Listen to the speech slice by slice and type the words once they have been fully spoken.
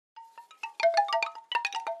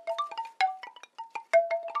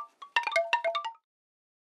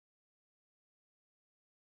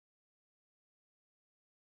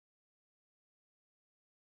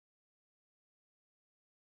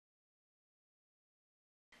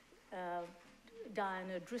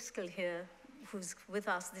Diana Driscoll here, who's with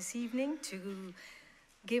us this evening to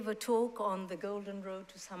give a talk on the Golden Road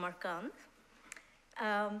to Samarkand.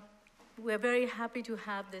 We're very happy to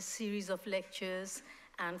have this series of lectures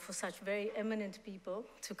and for such very eminent people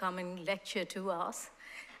to come and lecture to us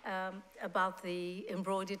about the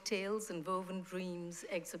Embroidered Tales and Woven Dreams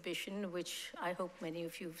exhibition, which I hope many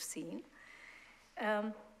of you have seen.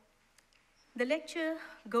 The lecture,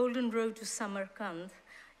 Golden Road to Samarkand,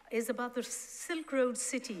 is about the Silk Road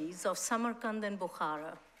cities of Samarkand and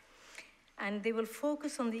Bukhara. And they will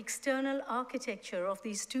focus on the external architecture of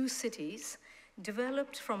these two cities,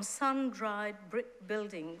 developed from sun-dried brick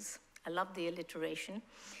buildings, I love the alliteration,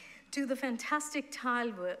 to the fantastic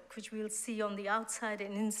tile work which we'll see on the outside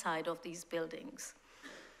and inside of these buildings.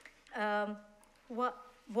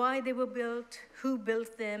 Why they were built, who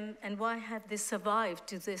built them, and why have they survived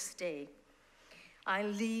to this day?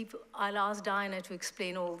 I'll ask Diana to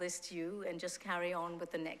explain all this to you and just carry on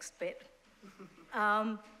with the next bit.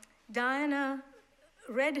 Diana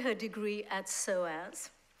read her degree at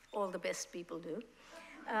SOAS, all the best people do.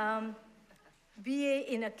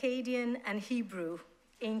 BA in Akkadian and Hebrew,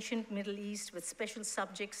 ancient Middle East with special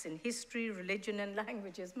subjects in history, religion, and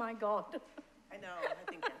languages. My God. I know,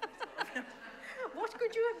 I think that What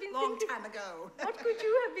could you have been long thinking? time ago. What could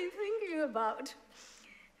you have been thinking about?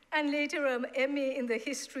 And later, MA in the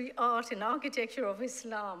history, art, and architecture of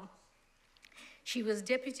Islam. She was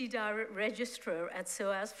Deputy Registrar at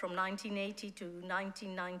SOAS from 1980 to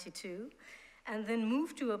 1992, and then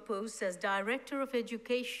moved to a post as Director of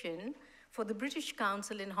Education for the British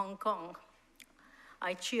Council in Hong Kong.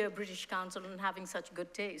 I cheer British Council on having such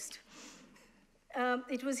good taste.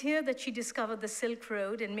 It was here that she discovered the Silk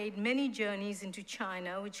Road and made many journeys into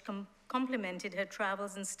China, which complemented her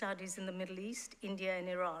travels and studies in the Middle East, India, and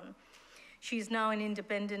Iran. She is now an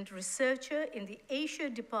independent researcher in the Asia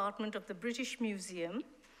Department of the British Museum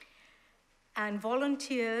and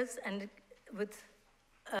volunteers and with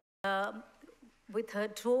her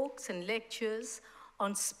talks and lectures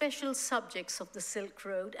on special subjects of the Silk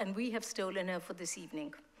Road, and we have stolen her for this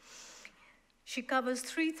evening. She covers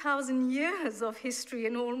 3,000 years of history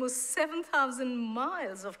and almost 7,000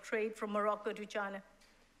 miles of trade from Morocco to China.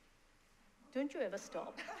 Don't you ever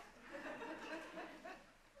stop.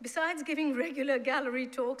 Besides giving regular gallery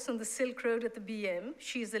talks on the Silk Road at the BM,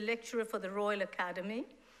 she is a lecturer for the Royal Academy,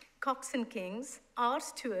 Cox Kings, art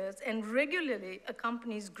tours, and regularly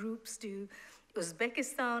accompanies groups to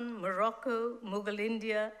Uzbekistan, Morocco, Mughal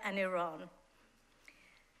India, and Iran.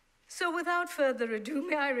 So without further ado,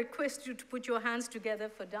 may I request you to put your hands together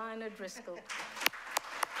for Diana Driscoll.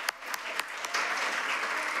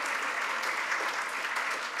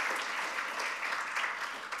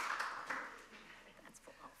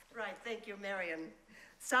 Right, thank you, Marion.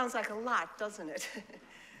 Sounds like a lot, doesn't it?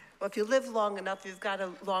 Well, if you live long enough, you've got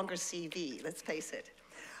a longer CV, let's face it.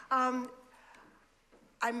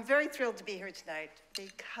 I'm very thrilled to be here tonight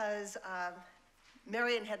because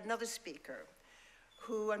Marion had another speaker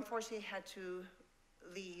who unfortunately had to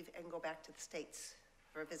leave and go back to the States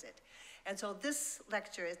for a visit. And so this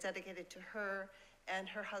lecture is dedicated to her and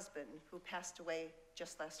her husband, who passed away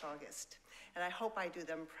just last August. And I hope I do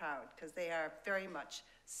them proud, because they are very much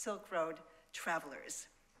Silk Road travelers.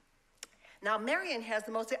 Now, Marion has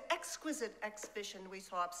the most exquisite exhibition we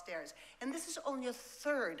saw upstairs, and this is only a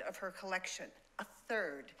third of her collection, a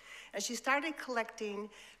third. And she started collecting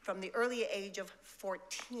from the early age of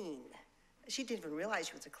 14. She didn't even realize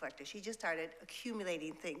she was a collector. She just started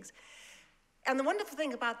accumulating things. And the wonderful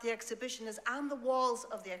thing about the exhibition is on the walls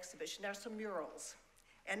of the exhibition are some murals.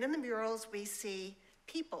 And in the murals, we see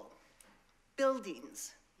people,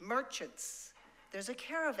 buildings, merchants. There's a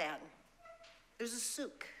caravan. There's a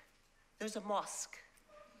souk. There's a mosque.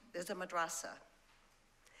 There's a madrasa.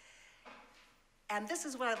 And this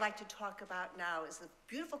is what I'd like to talk about now, is the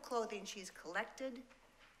beautiful clothing she's collected,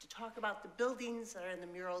 to talk about the buildings that are in the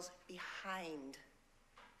murals behind.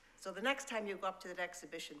 So the next time you go up to that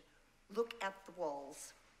exhibition, look at the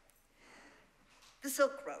walls. The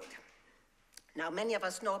Silk Road. Now, many of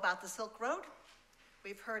us know about the Silk Road.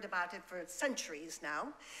 We've heard about it for centuries now.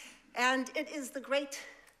 And it is the great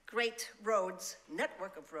roads,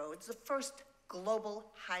 network of roads, the first global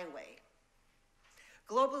highway.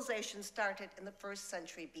 Globalization started in the 1st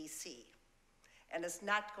century BC, and is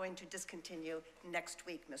not going to discontinue next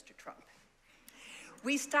week, Mr. Trump.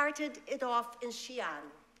 We started it off in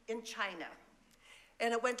Xi'an, in China,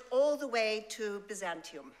 and it went all the way to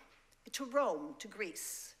Byzantium, to Rome, to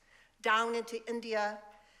Greece, down into India,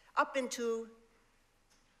 up into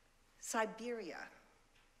Siberia.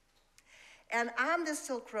 And on this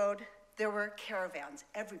Silk Road, there were caravans.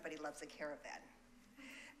 Everybody loves a caravan.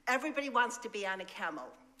 Everybody wants to be on a camel.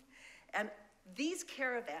 And these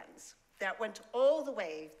caravans that went all the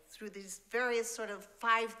way through these various sort of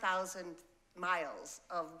 5,000 miles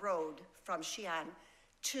of road from Xi'an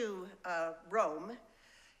to Rome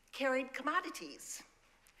carried commodities.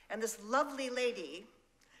 And this lovely lady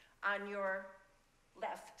on your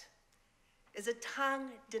left is a Tang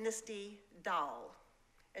Dynasty doll.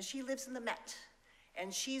 And she lives in the Met.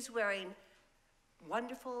 And she's wearing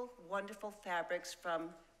wonderful, wonderful fabrics from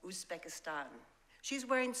Uzbekistan. She's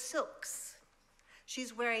wearing silks.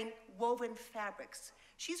 She's wearing woven fabrics.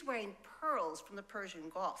 She's wearing pearls from the Persian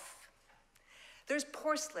Gulf. There's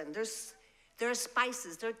porcelain, there are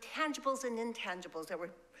spices, there are tangibles and intangibles that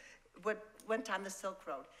what went on the Silk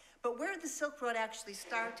Road. But where the Silk Road actually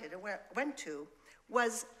started and where it went to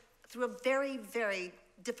was through a very, very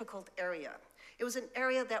difficult area. It was an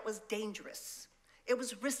area that was dangerous. It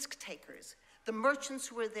was risk takers. The merchants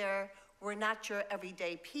who were there were not your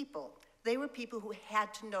everyday people. They were people who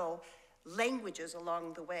had to know languages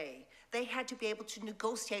along the way. They had to be able to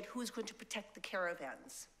negotiate who's going to protect the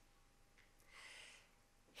caravans.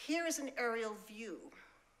 Here is an aerial view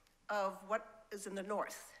of what is in the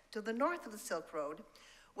north. To the north of the Silk Road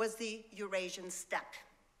was the Eurasian steppe,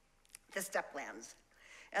 the steppe lands.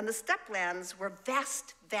 And the steppe lands were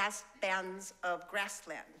vast, vast bands of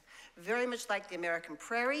grassland, very much like the American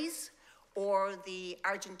prairies or the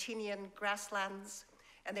Argentinian grasslands,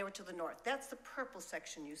 and they were to the north. That's the purple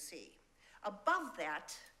section you see. Above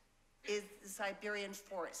that is the Siberian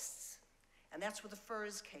forests, and that's where the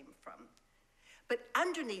furs came from. But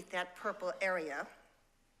underneath that purple area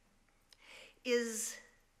is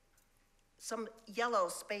some yellow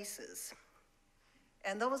spaces.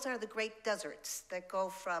 And those are the great deserts that go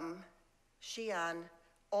from Xi'an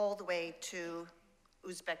all the way to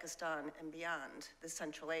Uzbekistan and beyond, the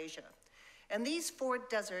Central Asia. And these four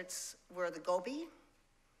deserts were the Gobi,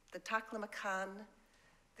 the Taklamakan,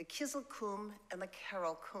 the Kizilkum, and the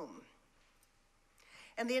Karakum.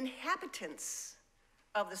 And the inhabitants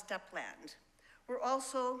of the steppe land were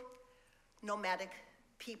also nomadic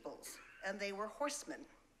peoples, and they were horsemen.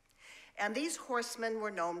 And these horsemen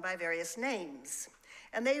were known by various names.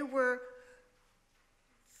 And they were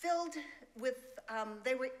filled with,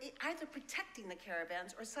 they were either protecting the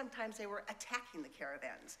caravans or sometimes they were attacking the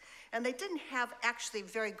caravans. And they didn't have actually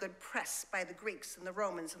very good press by the Greeks and the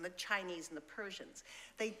Romans and the Chinese and the Persians.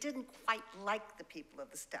 They didn't quite like the people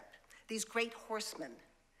of the steppe, these great horsemen.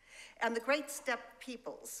 And the great steppe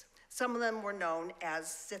peoples, some of them were known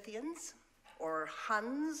as Scythians or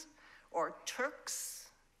Huns or Turks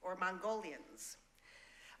or Mongolians.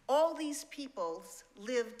 All these peoples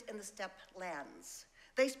lived in the steppe lands.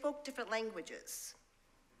 They spoke different languages.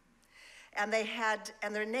 And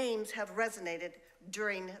their names have resonated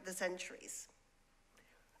during the centuries.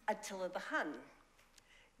 Attila the Hun,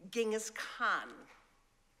 Genghis Khan,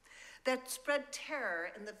 that spread terror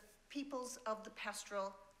in the peoples of the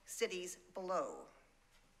pastoral cities below.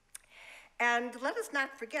 And let us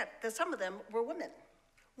not forget that some of them were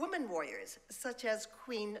women warriors, such as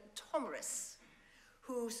Queen Tomris,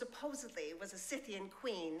 who supposedly was a Scythian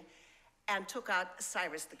queen and took out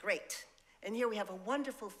Cyrus the Great. And here we have a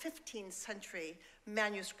wonderful 15th century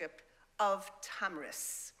manuscript of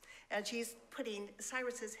Tomris. And she's putting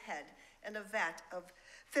Cyrus's head in a vat of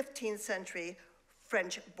 15th century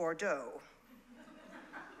French Bordeaux.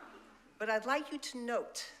 But I'd like you to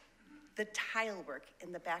note the tile work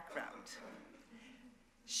in the background.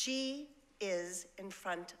 She is in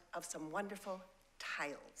front of some wonderful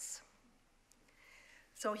tiles.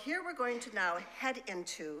 So here we're going to now head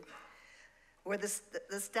into where the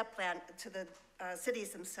steppe land, to the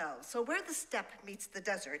cities themselves. So where the steppe meets the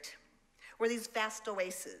desert were these vast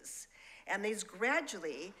oases. And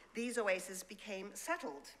gradually, these oases became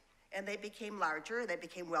settled. And they became larger, they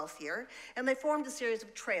became wealthier, and they formed a series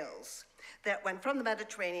of trails that went from the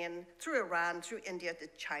Mediterranean, through Iran, through India to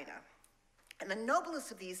China. And the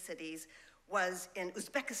noblest of these cities was in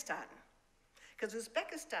Uzbekistan, because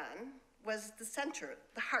Uzbekistan was the center,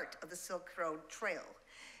 the heart of the Silk Road Trail,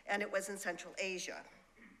 and it was in Central Asia.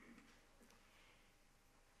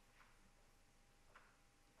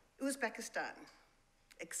 Uzbekistan,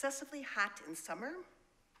 excessively hot in summer,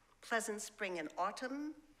 pleasant spring and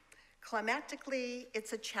autumn. Climatically,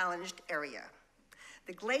 it's a challenged area.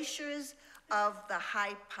 The glaciers of the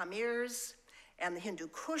high Pamirs and the Hindu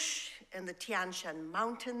Kush and the Tian Shan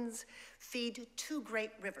Mountains feed two great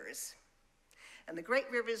rivers. And the great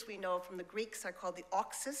rivers we know from the Greeks are called the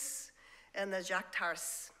Oxus and the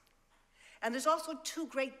Jaktars. And there's also two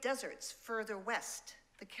great deserts further west,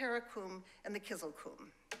 the Karakum and the Kizilkum.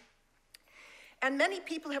 And many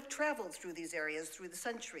people have traveled through these areas through the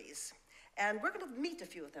centuries. And we're going to meet a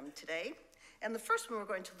few of them today. And the first one we're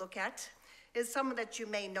going to look at is someone that you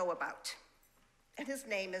may know about. And his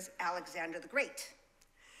name is Alexander the Great.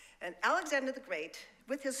 And Alexander the Great,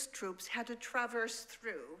 with his troops, had to traverse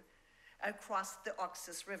through across the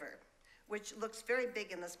Oxus River, which looks very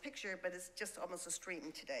big in this picture, but it's just almost a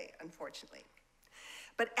stream today, unfortunately.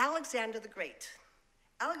 But Alexander the Great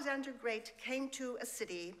came to a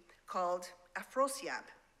city called Afrosiab.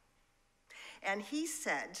 And he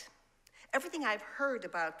said, everything I've heard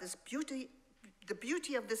about this beauty, the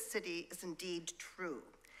beauty of this city is indeed true,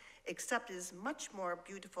 except it is much more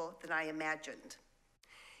beautiful than I imagined.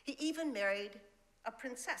 He even married a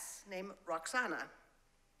princess named Roxana.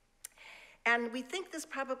 And we think this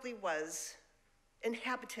probably was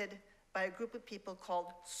inhabited by a group of people called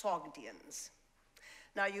Sogdians.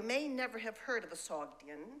 Now, you may never have heard of a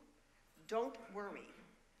Sogdian. Don't worry.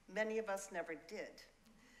 Many of us never did,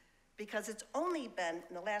 because it's only been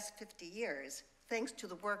in the last 50 years, thanks to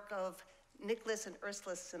the work of Nicholas and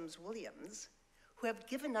Ursula Sims Williams, who have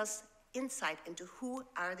given us insight into who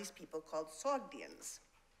are these people called Sogdians.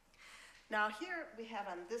 Now, here we have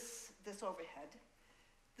on this overhead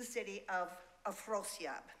the city of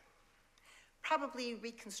Afrosiab, probably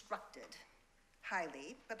reconstructed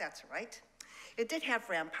highly, but that's all right. It did have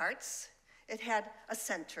ramparts, it had a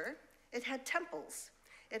center, it had temples,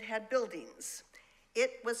 it had buildings.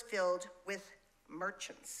 It was filled with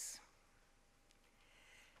merchants.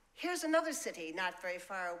 Here's another city not very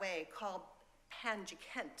far away called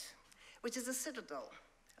Panjikent, which is a citadel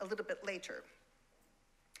a little bit later.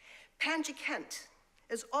 Panjikent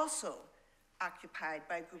is also occupied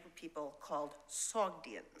by a group of people called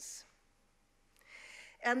Sogdians.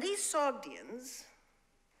 And these Sogdians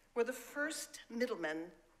were the first middlemen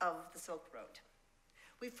of the Silk Road.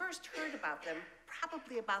 We first heard about them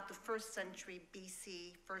probably about the 1st century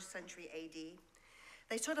BC, 1st century AD.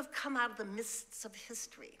 They sort of come out of the mists of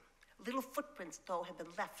history. Little footprints, though, have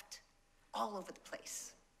been left all over the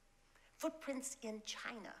place. Footprints in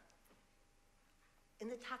China, in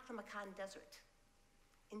the Taklamakan Desert,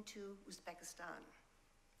 into Uzbekistan.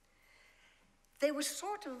 They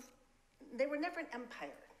were never an empire.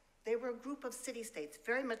 They were a group of city-states,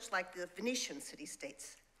 very much like the Venetian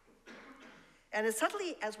city-states. And as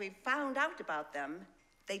suddenly as we found out about them,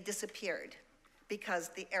 they disappeared because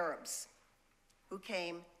the Arabs, who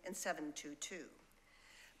came in 722.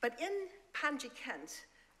 But in Panjikent,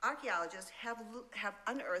 archaeologists have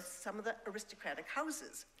unearthed some of the aristocratic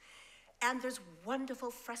houses. And there's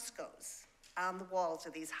wonderful frescoes on the walls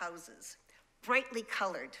of these houses, brightly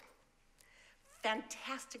colored,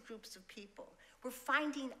 fantastic groups of people.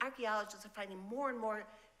 Archaeologists are finding more and more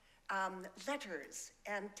letters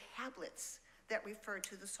and tablets that refer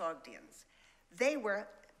to the Sogdians. They were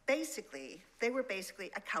basically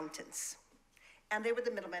accountants, and they were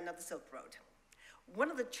the middlemen of the Silk Road. One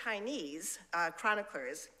of the Chinese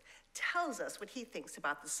chroniclers tells us what he thinks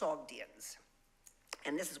about the Sogdians,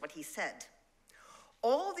 and this is what he said.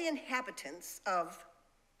 All the inhabitants of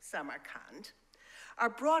Samarkand are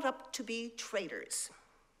brought up to be traders.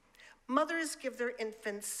 Mothers give their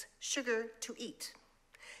infants sugar to eat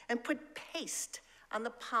and put paste on the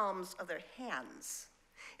palms of their hands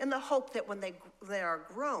in the hope that when they are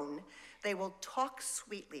grown, they will talk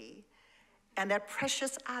sweetly and that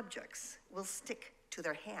precious objects will stick to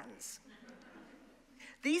their hands.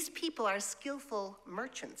 These people are skillful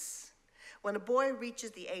merchants. When a boy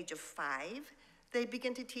reaches the age of 5, they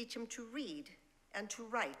begin to teach him to read and to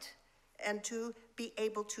write and to be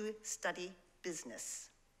able to study business.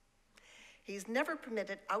 He's never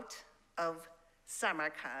permitted out of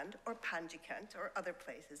Samarkand or Panjikent or other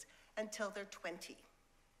places until they're 20.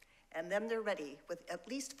 And then they're ready with at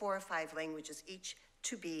least 4 or 5 languages each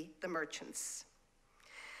to be the merchants.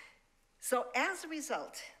 So as a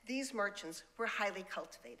result, these merchants were highly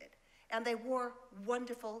cultivated, and they wore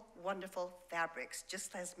wonderful, wonderful fabrics,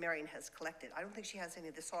 just as Marion has collected. I don't think she has any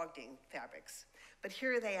of the Sogdian fabrics, but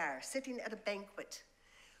here they are, sitting at a banquet.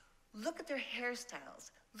 Look at their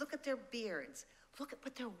hairstyles, look at their beards, look at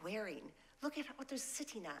what they're wearing, look at what they're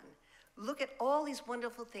sitting on. Look at all these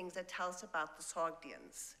wonderful things that tell us about the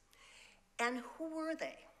Sogdians. And who were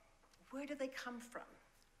they? Where did they come from?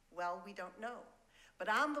 Well, we don't know. But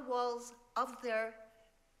on the walls of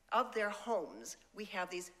their homes, we have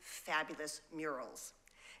these fabulous murals.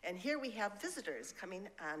 And here we have visitors coming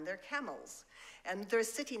on their camels, and they're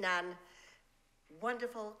sitting on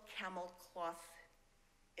wonderful camel cloth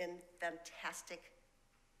in fantastic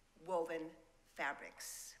woven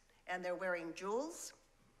fabrics. And they're wearing jewels,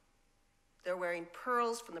 they're wearing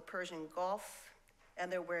pearls from the Persian Gulf,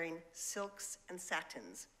 and they're wearing silks and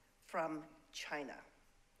satins from China.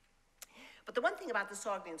 But the one thing about the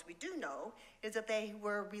Sogdians we do know is that they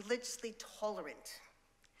were religiously tolerant.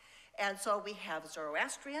 And so we have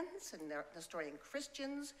Zoroastrians and Nestorian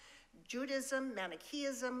Christians, Judaism,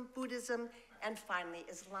 Manichaeism, Buddhism, and finally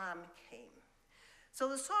Islam came. So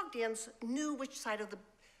the Sogdians knew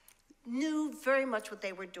knew very much what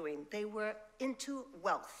they were doing. They were into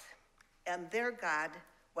wealth, and their god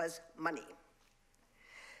was money.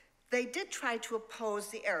 They did try to oppose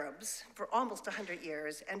the Arabs for almost 100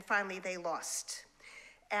 years, and finally they lost.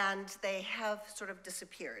 And they have sort of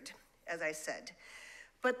disappeared, as I said.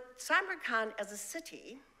 But Samarkand as a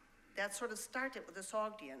city, that sort of started with the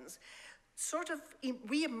Sogdians, sort of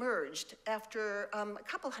re-emerged after a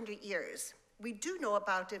couple hundred years. We do know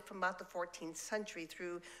about it from about the 14th century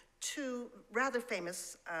through two rather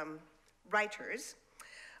famous writers.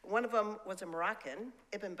 One of them was a Moroccan,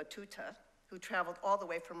 Ibn Battuta, who traveled all the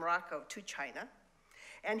way from Morocco to China.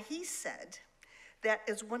 And he said that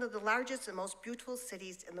it's one of the largest and most beautiful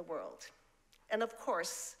cities in the world. And of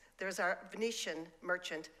course, there's our Venetian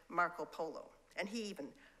merchant, Marco Polo. And he even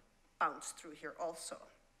bounced through here also.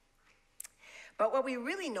 But what we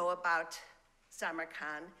really know about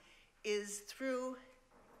Samarkand is through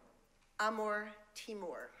Amur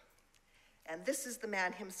Timur. And this is the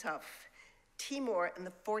man himself. Timur, in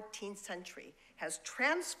the 14th century, has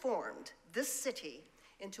transformed this city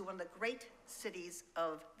into one of the great cities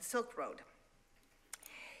of the Silk Road.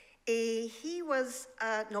 He was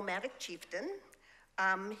a nomadic chieftain.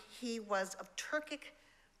 He was of Turkic,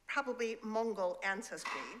 probably Mongol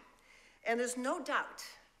ancestry. And there's no doubt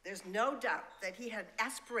that he had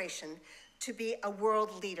aspiration to be a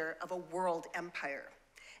world leader of a world empire.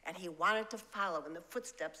 And he wanted to follow in the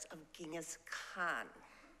footsteps of Genghis Khan.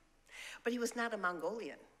 But he was not a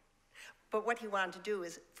Mongolian. But what he wanted to do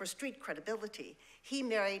is, for street credibility, he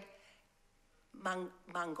married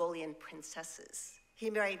Mongolian princesses. He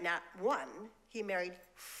married not one, he married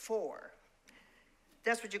 4.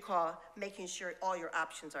 That's what you call making sure all your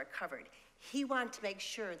options are covered. He wanted to make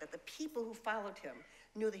sure that the people who followed him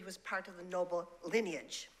knew that he was part of the noble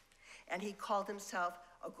lineage. And he called himself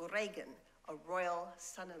a Guregan, a royal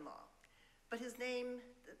son-in-law. But his name,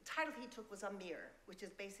 the title he took was Amir, which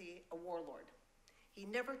is basically a warlord. He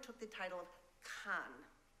never took the title of Khan.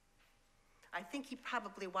 I think he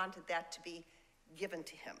probably wanted that to be given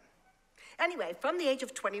to him. Anyway, from the age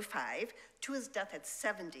of 25 to his death at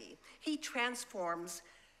 70, he transforms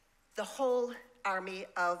the whole army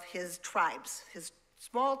of his tribes. His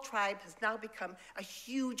small tribe has now become a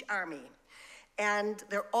huge army, and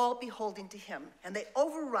they're all beholden to him. And they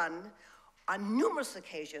overrun, on numerous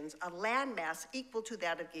occasions, a landmass equal to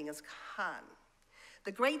that of Genghis Khan.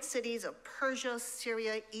 The great cities of Persia,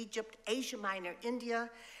 Syria, Egypt, Asia Minor, India,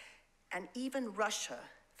 and even Russia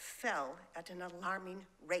fell at an alarming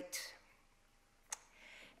rate.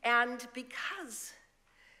 And because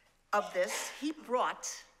of this, he brought,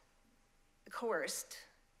 coerced,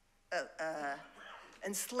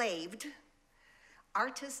 enslaved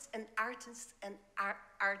artists and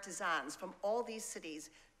artisans from all these cities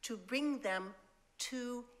to bring them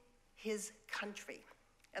to his country.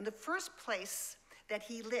 And the first place that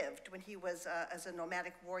he lived when he was as a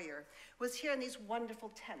nomadic warrior was here in these wonderful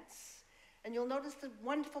tents. And you'll notice the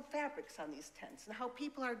wonderful fabrics on these tents and how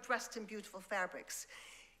people are dressed in beautiful fabrics.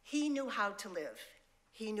 He knew how to live.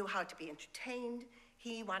 He knew how to be entertained.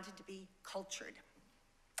 He wanted to be cultured.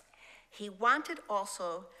 He wanted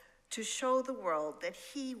also to show the world that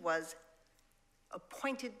he was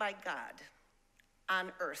appointed by God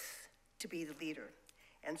on earth to be the leader.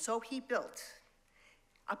 And so he built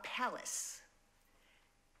a palace.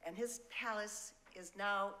 And his palace is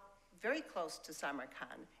now very close to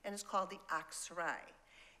Samarkand, and it's called the Aksaray.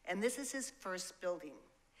 And this is his first building.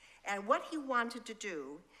 And what he wanted to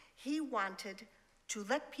do, he wanted to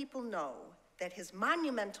let people know that his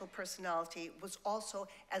monumental personality was also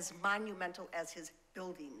as monumental as his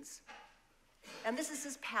buildings. And this is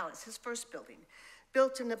his palace, his first building,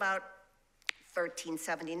 built in about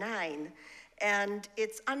 1379, and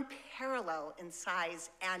it's unparalleled in size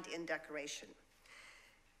and in decoration.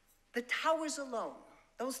 The towers alone,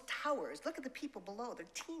 those towers, look at the people below, they're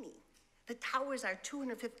teeny. The towers are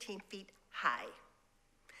 215 feet high.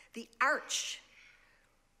 The arch,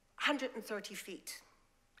 130 feet.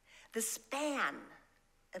 The span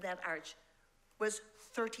of that arch was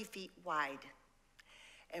 30 feet wide.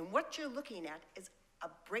 And what you're looking at is a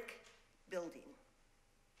brick building.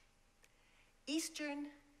 Eastern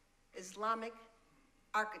Islamic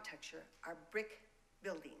architecture are brick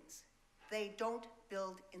buildings. They don't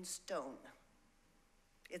build in stone.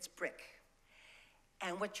 It's brick.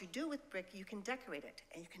 And what you do with brick, you can decorate it.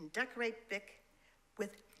 And you can decorate brick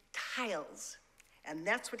with tiles. And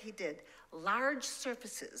that's what he did. Large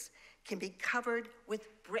surfaces can be covered with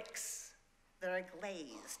bricks that are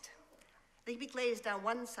glazed. They can be glazed down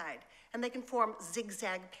one side, and they can form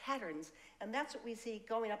zigzag patterns. And that's what we see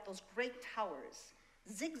going up those great towers.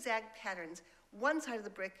 Zigzag patterns. One side of the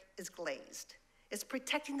brick is glazed. It's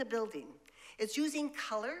protecting the building. It's using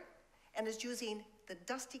color, and it's using the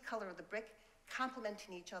dusty color of the brick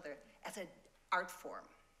complementing each other as an art form.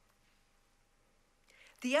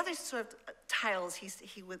 The other sort of tiles he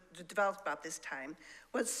developed about this time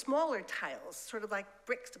was smaller tiles, sort of like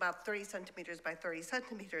bricks about 30 centimeters by 30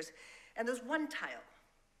 centimeters. And there's one tile.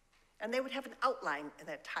 And they would have an outline in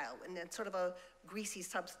that tile, and it's sort of a greasy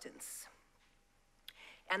substance.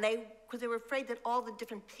 And because they were afraid that all the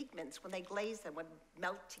different pigments, when they glazed them, would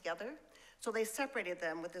melt together. So they separated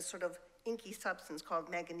them with this sort of inky substance called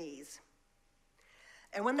manganese.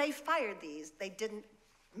 And when they fired these, they didn't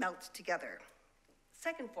melt together.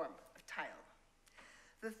 Second form of tile.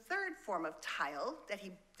 The third form of tile that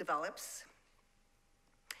he develops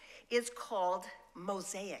is called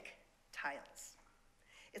mosaic tiles.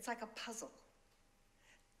 It's like a puzzle.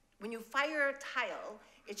 When you fire a tile,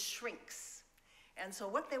 it shrinks. And so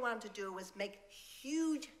what they wanted to do was make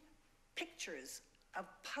huge pictures of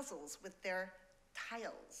puzzles with their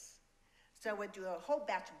tiles. So we'd do a whole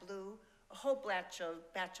batch of blue, a whole batch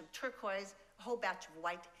of turquoise, a whole batch of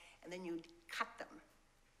white, and then you'd cut them.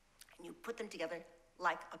 And you put them together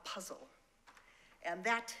like a puzzle. And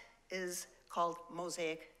that is called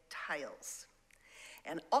mosaic tiles.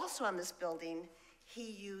 And also on this building,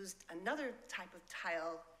 he used another type of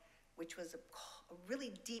tile, which was a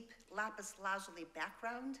really deep lapis lazuli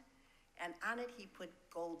background, and on it he put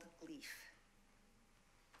gold leaf.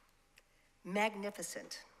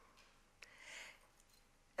 Magnificent.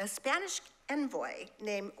 A Spanish envoy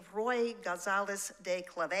named Roy Gonzalez de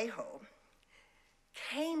Clavijo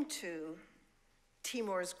came to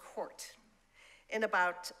Timur's court in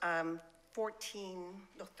about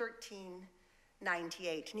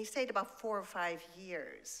 1398, and he stayed about 4 or 5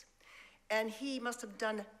 years. And he must have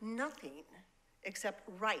done nothing except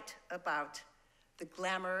write about the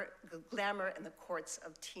glamour and the courts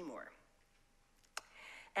of Timur.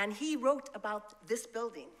 And he wrote about this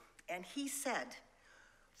building, and he said,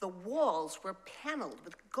 the walls were paneled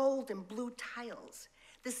with gold and blue tiles.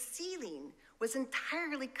 The ceiling was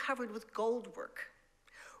entirely covered with gold work.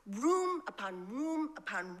 Room upon room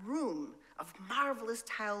upon room of marvelous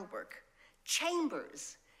tile work.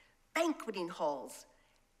 Chambers, banqueting halls,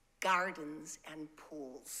 gardens, and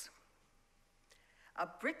pools. A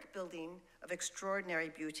brick building of extraordinary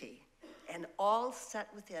beauty, and all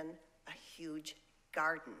set within a huge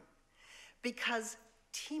garden. Because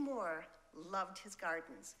Timur loved his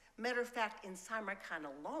gardens. Matter of fact, in Samarkand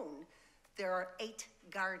alone, there are 8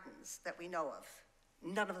 gardens that we know of.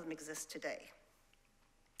 None of them exist today.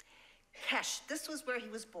 Kesh, this was where he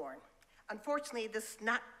was born. Unfortunately, it was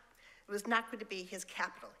not going to be his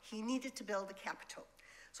capital. He needed to build a capital.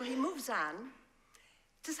 So he moves on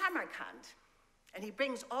to Samarkand, and he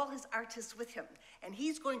brings all his artists with him, and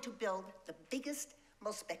he's going to build the biggest,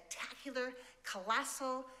 most spectacular,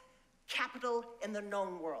 colossal capital in the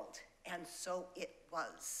known world. And so it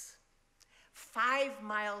was. 5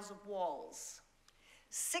 miles of walls,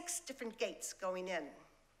 6 different gates going in,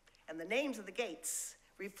 and the names of the gates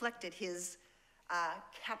reflected his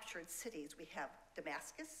captured cities. We have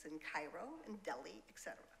Damascus and Cairo and Delhi,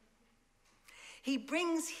 etc. He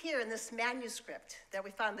brings here in this manuscript that we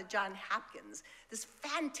found at John Hopkins, this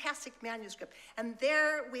fantastic manuscript, and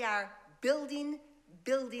there we are building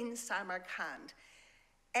Samarkand.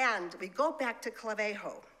 And we go back to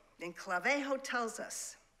Clavijo, and Clavijo tells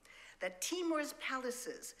us that Timur's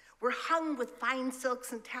palaces were hung with fine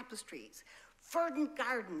silks and tapestries, verdant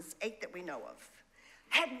gardens, 8 that we know of,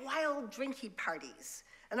 had wild drinking parties,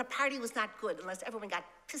 and a party was not good unless everyone got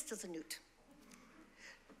pissed as a newt.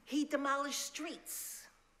 He demolished streets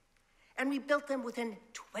and rebuilt them within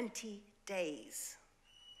 20 days.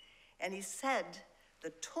 And he said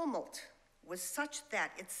the tumult was such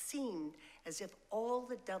that it seemed as if all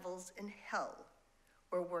the devils in hell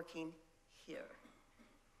were working here.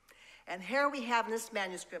 And here we have in this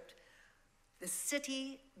manuscript the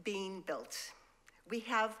city being built. We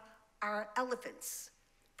have our elephants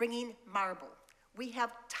bringing marble. We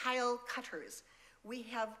have tile cutters. We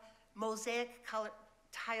have mosaic color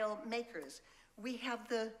tile makers. We have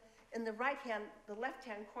in the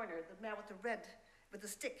left-hand corner, the man with the red, with the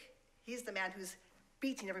stick. He's the man who's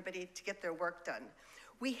beating everybody to get their work done.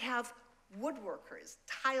 We have woodworkers,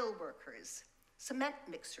 tile workers, cement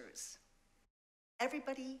mixers.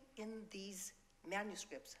 Everybody in these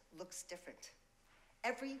manuscripts looks different.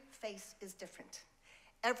 Every face is different.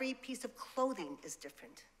 Every piece of clothing is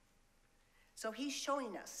different. So he's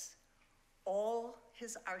showing us all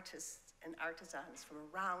his artists and artisans from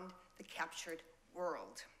around the captured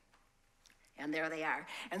world. And there they are.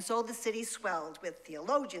 And so the city swelled with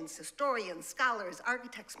theologians, historians, scholars,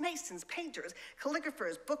 architects, masons, painters,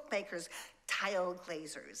 calligraphers, bookmakers, tile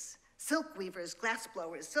glazers, silk weavers, glass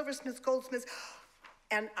blowers, silversmiths, goldsmiths,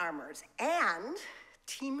 and armorers. And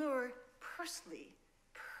Timur personally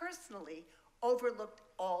overlooked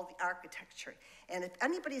all the architecture. And if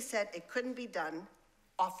anybody said it couldn't be done,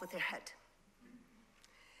 off with their head.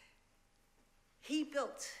 He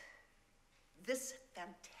built this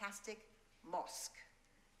fantastic mosque,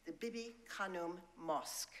 the Bibi Khanum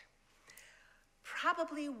Mosque,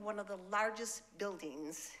 probably one of the largest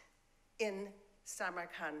buildings in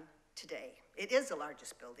Samarkand today. It is the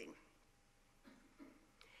largest building.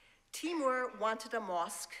 Timur wanted a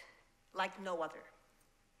mosque like no other.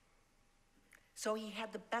 So he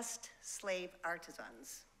had the best slave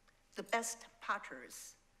artisans, the best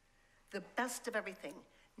potters, the best of everything.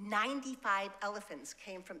 95 elephants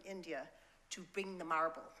came from India to bring the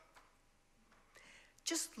marble.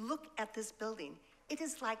 Just look at this building.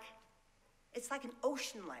 It's like an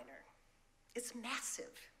ocean liner. It's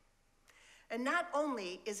massive. And not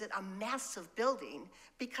only is it a massive building,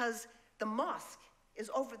 because the mosque is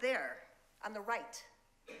over there on the right.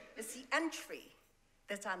 It's the entry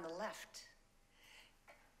that's on the left.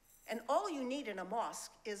 And all you need in a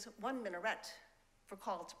mosque is one minaret for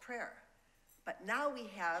call to prayer. But now we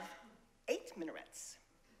have 8 minarets.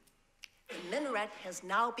 The minaret has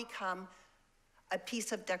now become a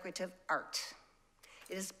piece of decorative art.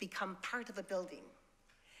 It has become part of the building.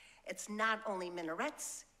 It's not only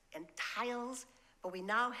minarets and tiles, but we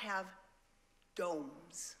now have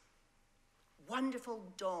domes, wonderful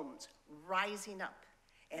domes rising up.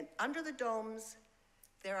 And under the domes,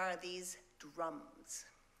 there are these drums.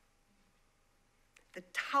 The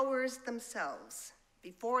towers themselves,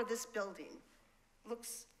 before this building,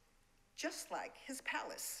 looks just like his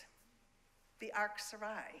palace, the Ark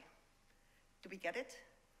Sarai. Do we get it?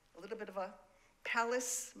 A little bit of a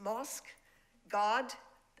palace mosque. God,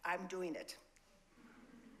 I'm doing it.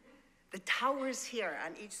 The towers here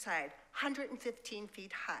on each side, 115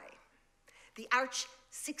 feet high. The arch,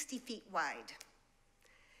 60 feet wide.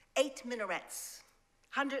 8 minarets,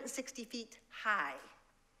 160 feet high.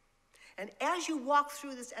 And as you walk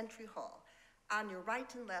through this entry hall, on your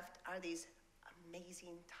right and left are these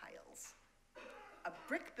amazing tiles. A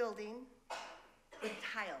brick building with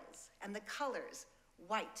tiles, and the colors,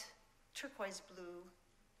 white, turquoise blue,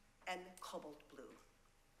 and cobalt blue.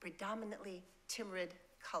 Predominantly Timurid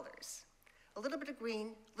colors. A little bit of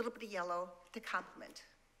green, a little bit of yellow to complement.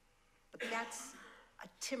 But that's a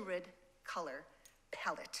Timurid color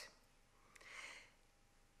palette.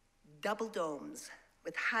 Double domes,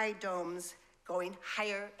 with high domes going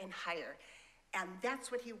higher and higher. And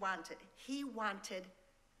that's what he wanted. He wanted,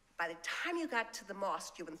 by the time you got to the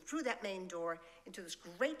mosque, you went through that main door into this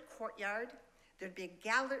great courtyard. There'd be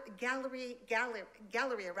a gallery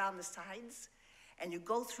around the sides, and you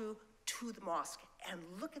go through to the mosque and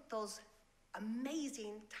look at those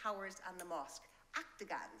amazing towers on the mosque.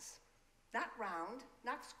 Octagons, not round,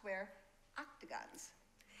 not square, octagons.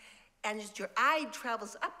 And as your eye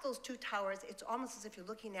travels up those 2 towers, it's almost as if you're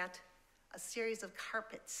looking at a series of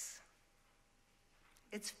carpets.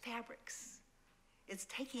 It's fabrics. It's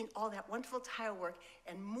taking all that wonderful tile work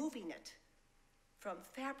and moving it from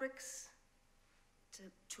fabrics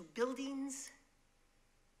to buildings,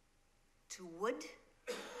 to wood,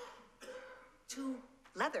 to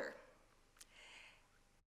leather,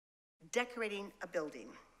 decorating a building.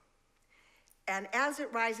 And as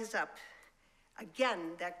it rises up, again,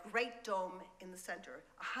 that great dome in the center,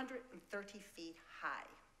 130 feet high.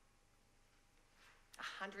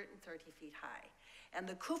 130 feet high. And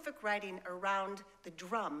the Kufic writing around the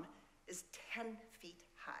drum is 10 feet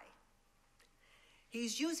high.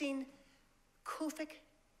 He's using Kufic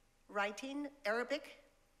writing, Arabic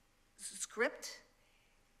script,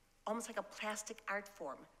 almost like a plastic art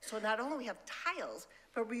form. So not only we have tiles,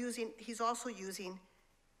 but he's also using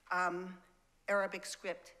Arabic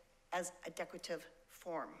script as a decorative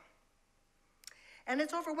form. And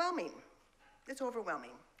it's overwhelming. It's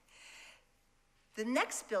overwhelming. The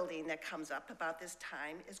next building that comes up about this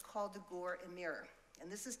time is called the Gur Emir,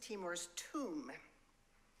 and this is Timur's tomb.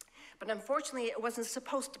 But unfortunately, it wasn't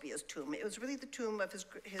supposed to be his tomb. It was really the tomb of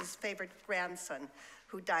his favorite grandson,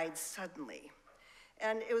 who died suddenly.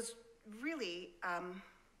 And it was really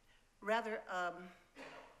rather,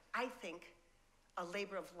 I think, a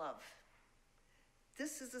labor of love.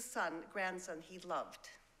 This is the grandson he loved.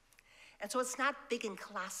 And so it's not big and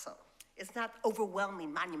colossal. It's not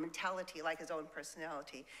overwhelming monumentality like his own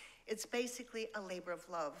personality. It's basically a labor of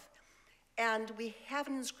love. And we have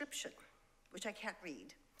an inscription, which I can't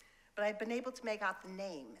read, but I've been able to make out the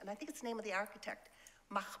name, and I think it's the name of the architect,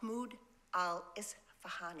 Mahmud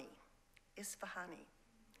al-Isfahani. Isfahani.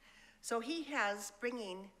 So he has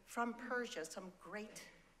bringing from Persia some great,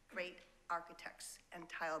 great architects and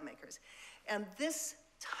tile makers. And this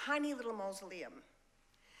tiny little mausoleum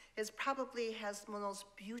probably has one of the most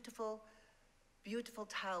beautiful, beautiful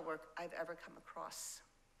tile work I've ever come across.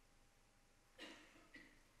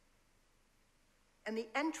 And the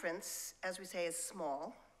entrance, as we say, is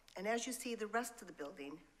small. And as you see the rest of the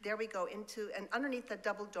building, there we go into, and underneath the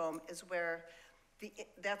double dome is where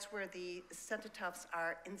that's where the cenotaphs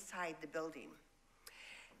are inside the building.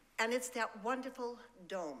 And it's that wonderful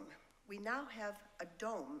dome. We now have a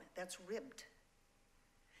dome that's ribbed.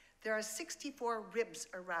 There are 64 ribs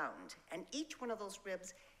around, and each one of those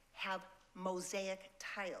ribs have mosaic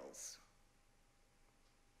tiles.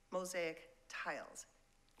 Mosaic tiles.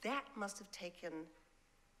 That must have taken,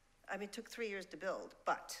 I mean, it took 3 years to build,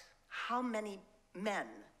 but how many men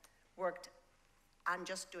worked on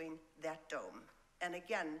just doing that dome? And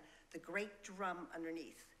again, the great drum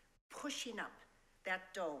underneath, pushing up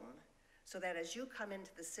that dome so that as you come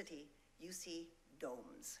into the city, you see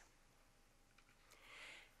domes.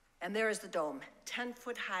 And there is the dome,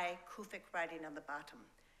 10-foot high, Kufic writing on the bottom.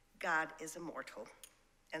 God is immortal,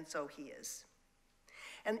 and so he is.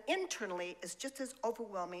 And internally is just as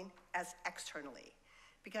overwhelming as externally,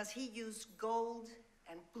 because he used gold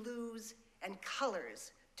and blues and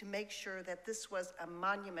colors to make sure that this was a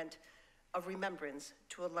monument of remembrance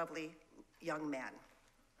to a lovely young man.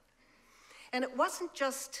 And it wasn't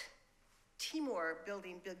just Timur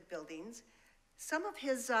building big buildings. Some of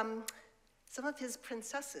his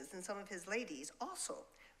princesses and some of his ladies also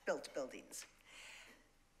built buildings.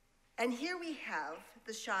 And here we have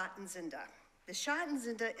the Shah in Zinda. The Shah in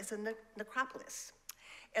Zinda is a necropolis.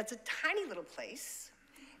 It's a tiny little place.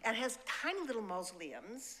 It has tiny little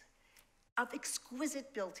mausoleums of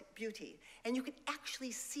exquisite beauty. And you can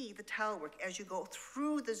actually see the tile work as you go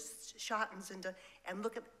through the Shah in Zinda and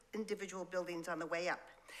look at individual buildings on the way up.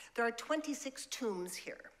 There are 26 tombs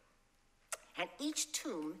here. And each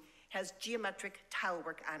tomb has geometric tile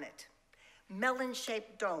work on it.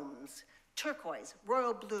 Melon-shaped domes, turquoise,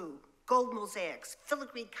 royal blue, gold mosaics,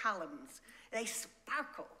 filigreed columns. They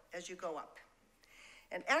sparkle as you go up.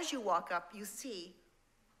 And as you walk up, you see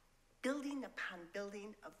building upon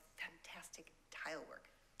building of fantastic tile work,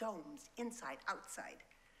 domes, inside, outside.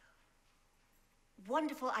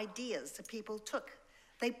 Wonderful ideas that people took.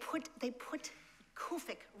 They put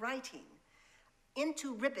Kufic writing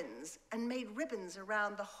into ribbons and made ribbons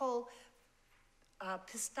around the whole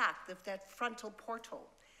pistak, that frontal portal.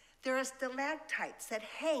 There are stalactites that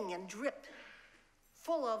hang and drip,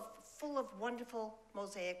 full of wonderful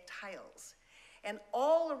mosaic tiles. And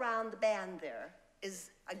all around the band there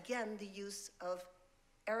is, again, the use of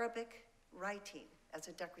Arabic writing as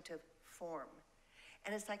a decorative form.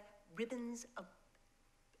 And it's like ribbons of,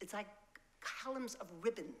 it's like columns of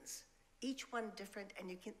ribbons, each one different,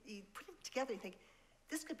 and you put it together and think,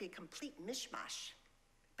 this could be a complete mishmash,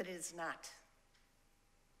 but it is not.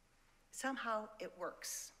 Somehow it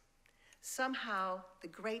works. Somehow the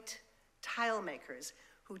great tile makers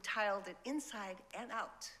who tiled it inside and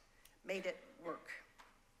out made it work.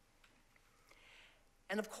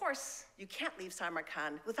 And of course, you can't leave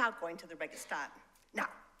Samarkand without going to the Registan. Now,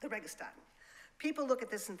 the Registan. People look at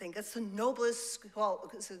this and think it's the noblest,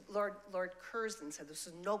 well, Lord Curzon said this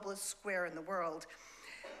is the noblest square in the world.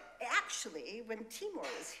 Actually, when Timur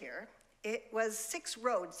was here, it was 6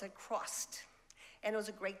 roads that crossed, and it was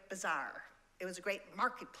a great bazaar. It was a great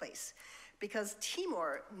marketplace, because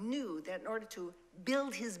Timur knew that in order to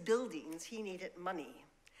build his buildings, he needed money.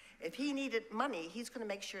 If he needed money, he's going to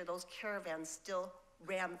make sure those caravans still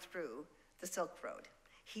ran through the Silk Road.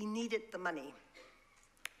 He needed the money.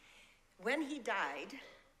 When he died,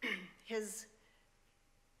 his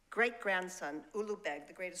great-grandson, Ulu Beg,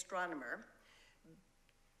 the great astronomer,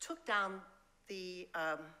 took down the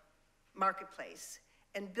marketplace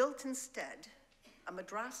and built instead a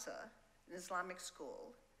madrasa, an Islamic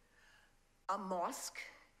school, a mosque,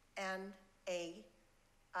 and a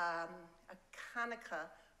khanaqah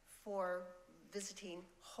for visiting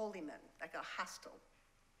holy men, like a hostel.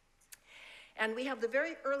 And we have the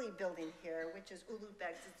very early building here, which is Ulu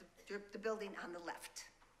Beg's, the building on the left.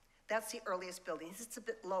 That's the earliest building. It's a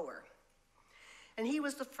bit lower. And he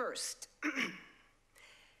was the first.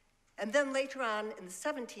 And then later on in the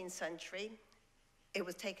 17th century, it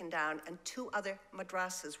was taken down and 2 other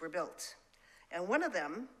madrasas were built. And one of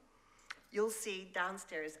them you'll see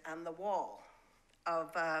downstairs on the wall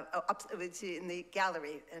of, in the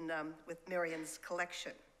gallery with Marion's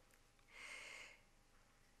collection.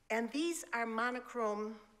 And these are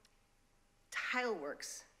monochrome tile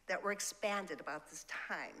works that were expanded about this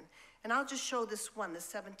time. And I'll just show this one, the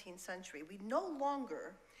 17th century. We no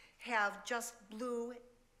longer have just blue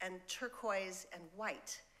and turquoise and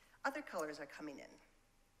white. Other colors are coming in.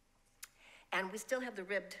 And we still have the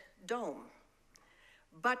ribbed dome.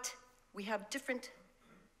 But we have different,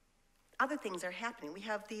 other things are happening. We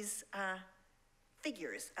have these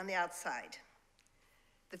figures on the outside.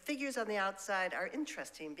 The figures on the outside are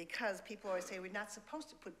interesting because people always say we're not supposed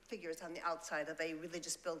to put figures on the outside of a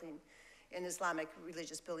religious building, in Islamic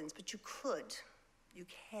religious buildings, but you could, you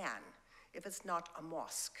can, if it's not a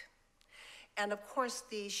mosque. And of course,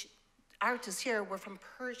 the artists here were from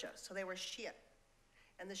Persia, so they were Shia.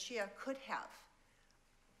 And the Shia could have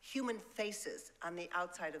human faces on the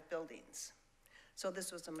outside of buildings. So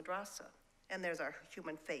this was a madrasa, and there's our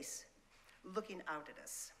human face looking out at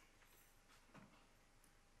us.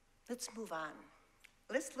 Let's move on.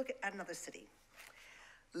 Let's look at another city.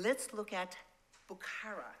 Let's look at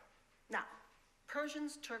Bukhara. Now,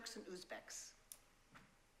 Persians, Turks, and Uzbeks.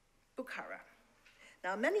 Bukhara.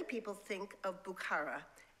 Now, many people think of Bukhara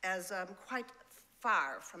as quite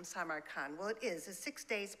far from Samarkand. Well, it is. It's 6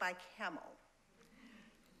 days by camel.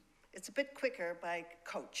 It's a bit quicker by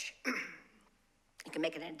coach. You can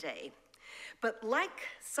make it in a day. But like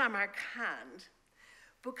Samarkand,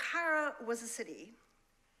 Bukhara was a city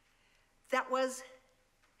that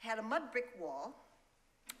had a mud brick wall,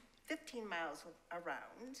 15 miles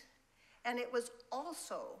around, and it was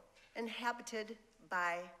also inhabited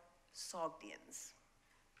by Sogdians.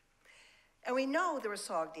 And we know there were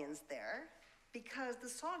Sogdians there because the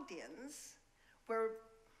Sogdians were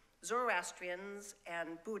Zoroastrians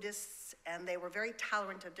and Buddhists, and they were very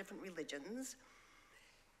tolerant of different religions,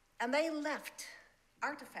 and they left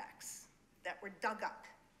artifacts that were dug up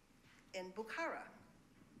in Bukhara.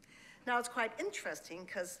 Now, it's quite interesting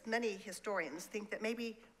because many historians think that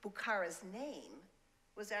maybe Bukhara's name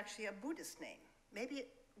was actually a Buddhist name. Maybe it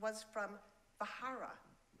was from Vihara,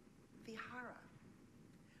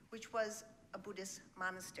 which was a Buddhist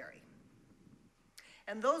monastery.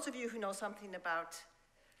 And those of you who know something about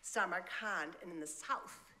Samarkand and in the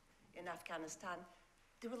south, in Afghanistan,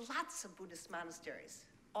 there were lots of Buddhist monasteries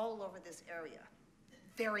all over this area.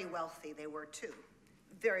 Very wealthy they were too,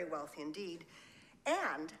 very wealthy indeed.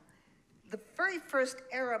 And the very first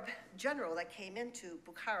Arab general that came into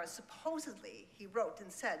Bukhara, supposedly, he wrote and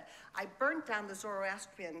said, I burnt down the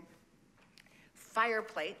Zoroastrian fire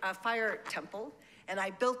temple, and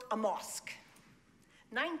I built a mosque.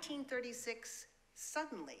 1936,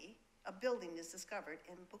 suddenly, a building is discovered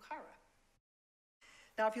in Bukhara.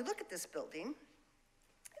 Now, if you look at this building,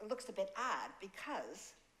 it looks a bit odd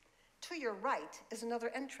because to your right is another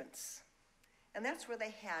entrance. And that's where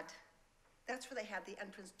they had the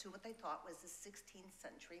entrance to what they thought was the 16th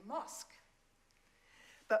century mosque.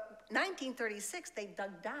 But 1936, they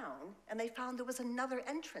dug down and they found there was another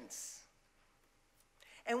entrance.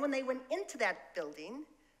 And when they went into that building,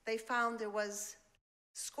 they found there was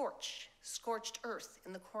scorched earth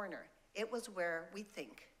in the corner. It was where we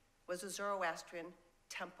think was a Zoroastrian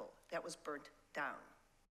temple that was burnt down.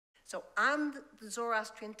 So on the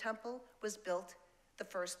Zoroastrian temple was built the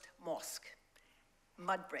first mosque,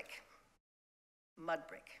 mud brick.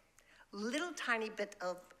 Little tiny bit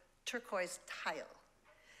of turquoise tile,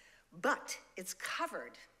 but it's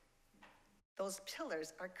covered, those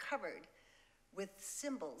pillars are covered with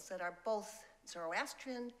symbols that are both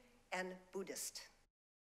Zoroastrian and Buddhist.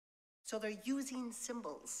 So they're using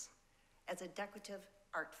symbols as a decorative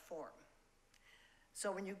art form.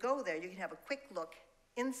 So when you go there, you can have a quick look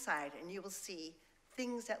inside and you will see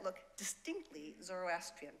things that look distinctly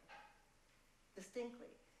Zoroastrian. Distinctly.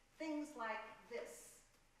 Things like this.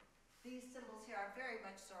 These symbols here are very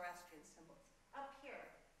much Zoroastrian symbols. Up here,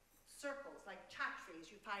 circles like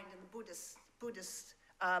chhatris you find in the Buddhist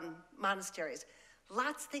monasteries.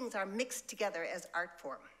 Lots of things are mixed together as art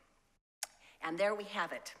form. And there we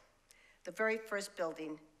have it, the very first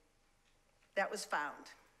building that was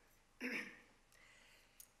found.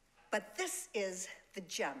 But this is the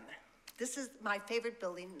gem. This is my favorite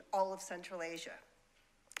building in all of Central Asia.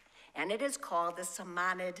 And it is called the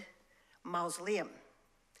Samarkand Mausoleum.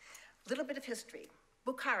 A little bit of history.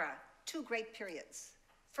 Bukhara, two great periods.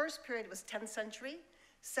 First period was 10th century.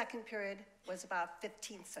 Second period was about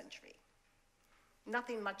 15th century.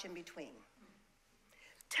 Nothing much in between.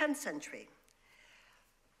 10th century.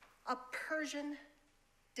 A Persian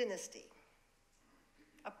dynasty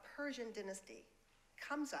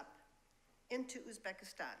comes up into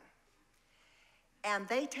Uzbekistan. And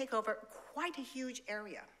they take over quite a huge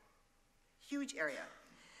area. Huge area.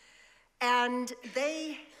 And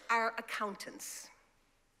they are accountants.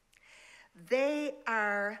 They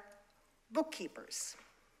are bookkeepers.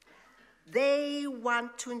 They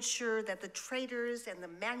want to ensure that the traders and the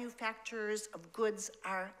manufacturers of goods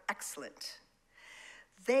are excellent.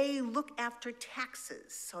 They look after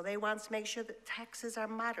taxes, so they want to make sure that taxes are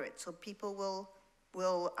moderate, so people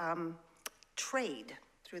will trade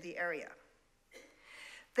through the area.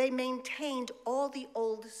 They maintained all the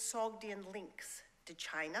old Sogdian links to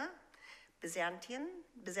China,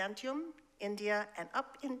 Byzantium, India, and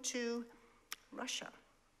up into Russia.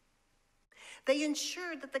 They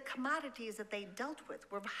ensured that the commodities that they dealt with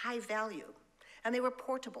were of high value, and they were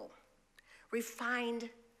portable. Refined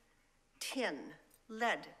tin,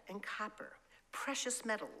 lead, and copper, precious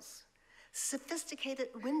metals, sophisticated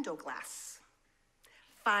window glass,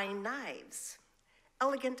 fine knives,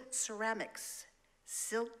 elegant ceramics,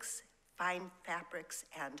 silks, fine fabrics,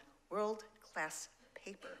 and world-class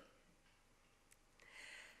paper.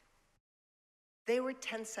 They were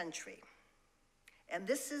 10th century, and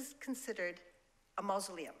this is considered a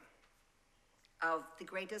mausoleum of the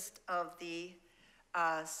greatest of the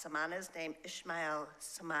Samanas named Ismail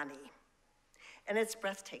Samani. And it's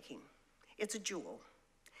breathtaking. It's a jewel.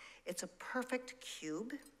 It's a perfect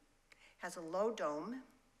cube, has a low dome,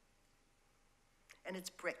 and it's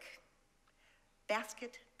brick.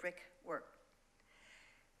 Basket brick work.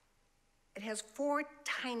 It has 4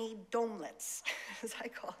 tiny domelets, as I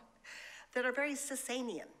call it, that are very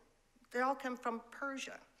Sasanian. They all come from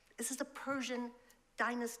Persia. This is a Persian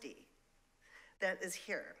dynasty that is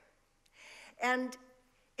here. And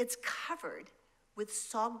it's covered with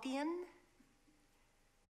Sogdian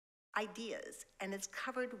ideas, and it's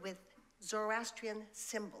covered with Zoroastrian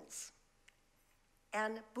symbols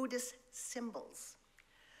and Buddhist symbols.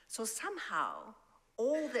 So somehow,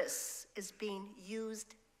 all this is being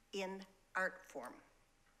used in art form.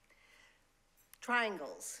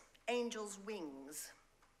 Triangles, angels' wings,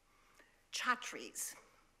 chhatris,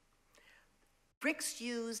 bricks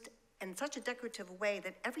used in such a decorative way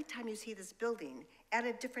that every time you see this building, at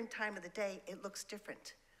a different time of the day, it looks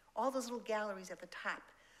different. All those little galleries at the top,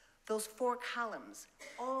 those 4 columns,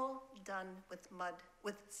 all done with mud,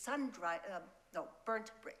 with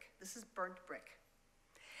burnt brick. This is burnt brick.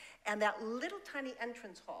 And that little tiny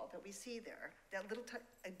entrance hall that we see there, that little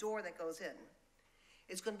a door that goes in,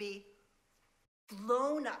 is going to be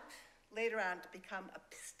blown up later on to become a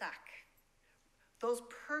pistak. Those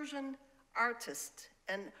Persian artists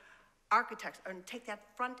and architects are going to take that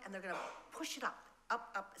front and they're going to push it up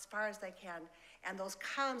as far as they can. And those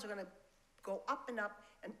columns are going to go up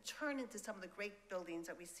and turn into some of the great buildings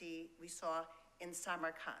that we saw in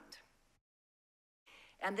Samarkand.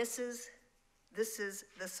 And this is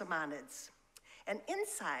the Samanids. And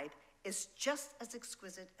inside is just as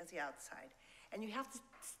exquisite as the outside. And you have to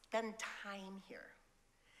spend time here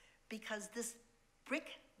because this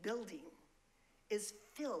brick building is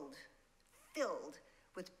filled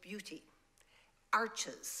with beauty,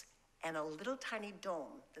 arches, and a little tiny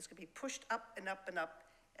dome that's going to be pushed up and up and up,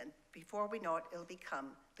 and before we know it, it'll become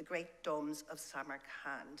the great domes of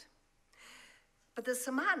Samarkand. But the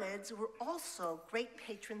Samanids were also great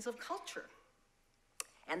patrons of culture,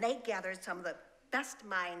 and they gathered some of the best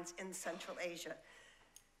minds in Central Asia,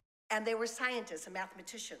 and they were scientists and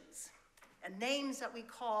mathematicians, and names that we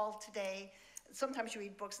call today, sometimes you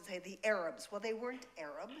read books and say the Arabs. Well, they weren't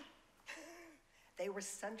Arab. They were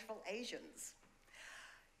Central Asians.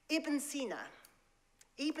 Ibn Sina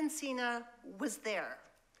was there,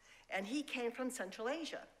 and he came from Central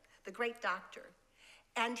Asia, the great doctor.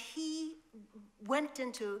 And he went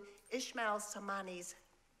into Ismail Samani's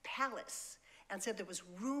palace and said there was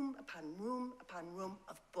room upon room upon room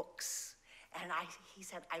of books. And he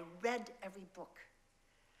said, I read every book.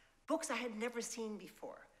 Books I had never seen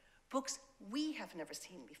before. Books we have never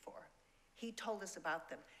seen before. He told us about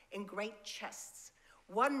them in great chests.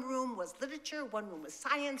 One room was literature, one room was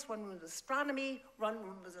science, one room was astronomy, one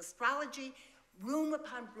room was astrology, room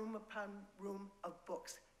upon room upon room of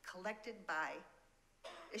books collected by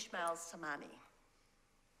Ismail Samani.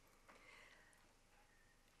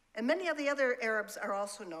 And many of the other Arabs are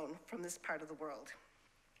also known from this part of the world.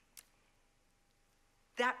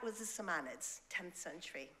 That was the Samanids, 10th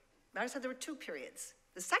century. Now I said there were 2 periods.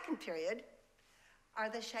 The second period are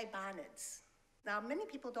the Shaybanids. Now many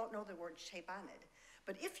people don't know the word Shaybanid,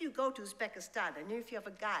 but if you go to Uzbekistan, and if you have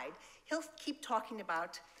a guide, he'll keep talking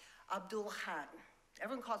about Abdul Khan.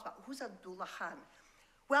 Everyone calls about, who's Abdullah Khan?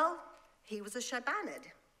 Well, he was a Shaybanid.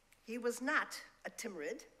 He was not a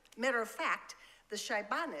Timurid. Matter of fact, the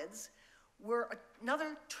Shaybanids were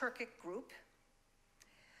another Turkic group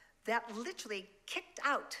that literally kicked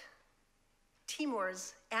out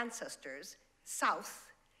Timur's ancestors south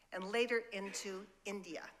and later into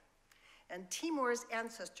India. And Timur's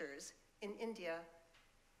ancestors in India,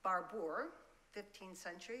 Babur, 15th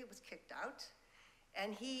century, was kicked out,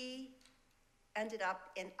 and he ended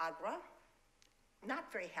up in Agra,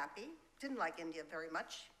 not very happy, didn't like India very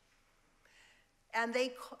much. And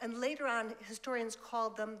later on, historians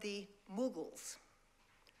called them the Mughals,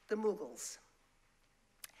 the Mughals.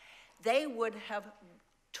 They would have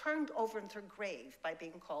turned over in their grave by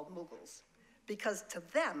being called Mughals, because to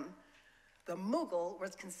them, the Mughal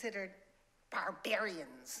was considered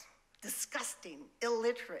barbarians, disgusting,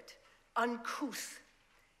 illiterate, uncouth.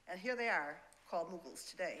 And here they are, called Mughals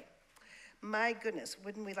today. My goodness,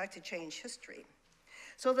 wouldn't we like to change history?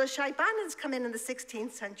 So the Shaibanids come in the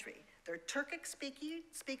 16th century. They're Turkic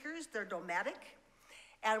speakers, they're nomadic,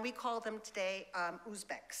 and we call them today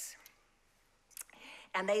Uzbeks.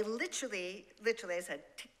 And they literally, as I said,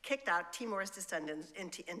 kicked out Timur's descendants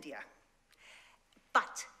into India.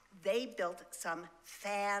 But they built some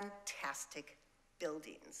fantastic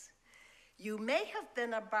buildings. You may have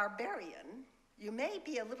been a barbarian, you may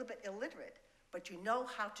be a little bit illiterate, but you know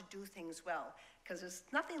how to do things well, because there's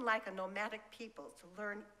nothing like a nomadic people to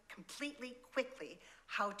learn completely, quickly,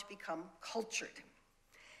 how to become cultured.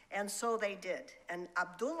 And so they did. And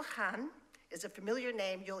Abdul Khan is a familiar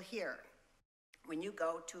name you'll hear when you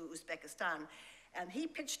go to Uzbekistan. And he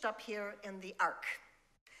pitched up here in the Ark.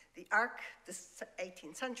 The Ark, this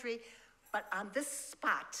 18th century, but on this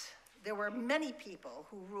spot, there were many people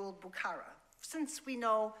who ruled Bukhara. Since we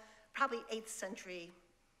know probably 8th century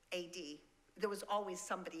AD, there was always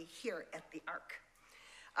somebody here at the Ark.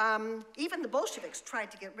 Even the Bolsheviks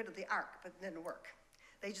tried to get rid of the Ark, but it didn't work.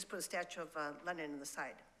 They just put a statue of Lenin on the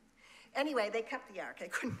side. Anyway, they kept the Ark. They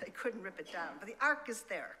couldn't rip it down, but the Ark is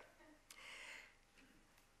there.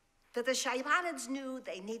 That the Shaibanids knew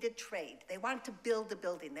they needed trade. They wanted to build a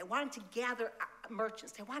building. They wanted to gather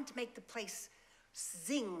merchants. They wanted to make the place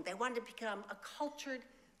zing. They wanted to become a cultured,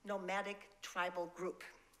 nomadic tribal group,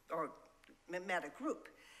 or nomadic group.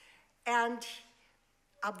 And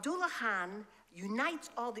Abdullah Khan unites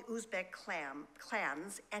all the Uzbek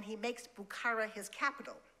clans, and he makes Bukhara his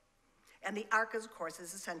capital. And the Ark, of course,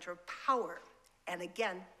 is the center of power. And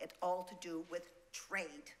again, it's all to do with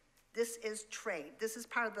trade. This is trade. This is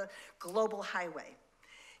part of the global highway.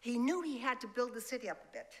 He knew he had to build the city up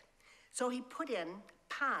a bit, so he put in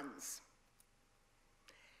ponds,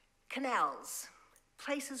 canals,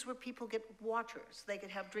 places where people get water, so they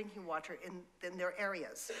could have drinking water in their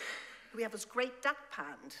areas. We have this great duck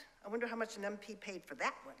pond. I wonder how much an MP paid for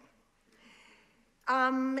that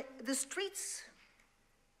one. The streets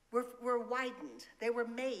were widened. They were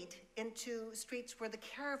made into streets where the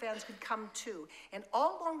caravans could come to. And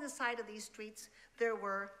all along the side of these streets, there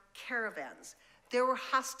were caravans. There were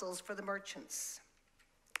hostels for the merchants.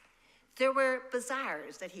 There were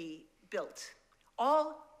bazaars that he built,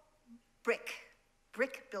 all brick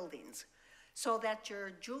buildings, so that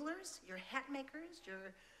your jewelers, your hat makers,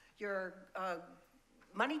 your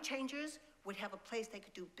money changers would have a place they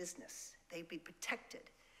could do business. They'd be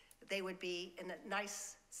protected. They would be in a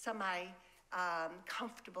nice,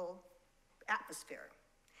 semi-comfortable atmosphere.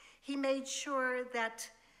 He made sure that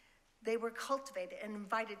they were cultivated and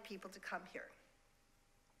invited people to come here.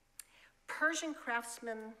 Persian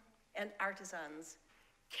craftsmen and artisans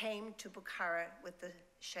came to Bukhara with the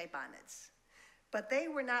Shaibanids. But they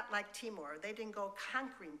were not like Timur. They didn't go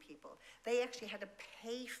conquering people. They actually had to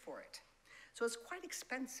pay for it. So it's quite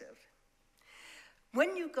expensive.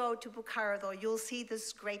 When you go to Bukhara, though, you'll see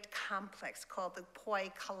this great complex called the Poi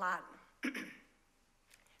Kalan.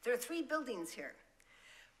 There are 3 buildings here,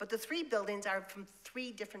 but the 3 buildings are from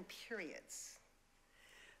 3 different periods.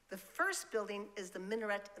 The first building is the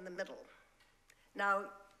minaret in the middle. Now,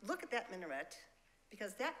 look at that minaret,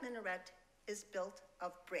 because that minaret is built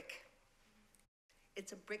of brick.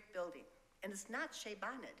 It's a brick building, and it's not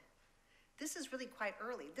Shaibanid. This is really quite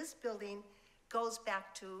early. This building goes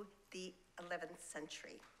back to the 11th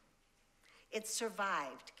century. It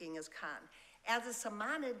survived Genghis Khan. As the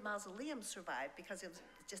Samarkand mausoleum survived because it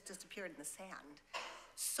just disappeared in the sand,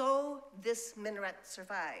 so this minaret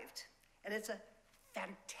survived. And it's a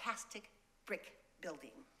fantastic brick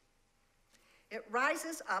building. It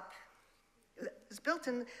rises up, it was built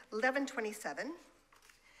in 1127.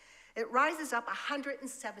 It rises up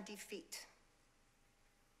 170 feet.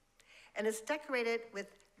 And it's decorated with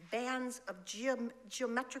bands of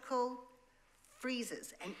geometrical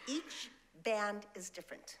friezes, and each band is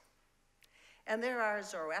different. And there are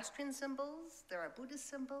Zoroastrian symbols, there are Buddhist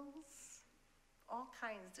symbols, all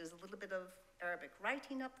kinds. There's a little bit of Arabic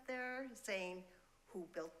writing up there saying who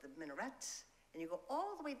built the minaret, and you go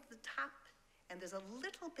all the way to the top, and there's a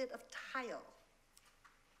little bit of tile,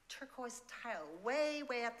 turquoise tile, way,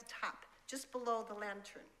 way at the top, just below the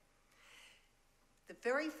lantern. The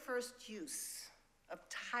very first use of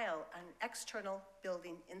tile on an external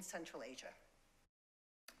building in Central Asia.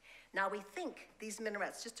 Now we think these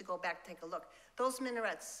minarets, just to go back, take a look, those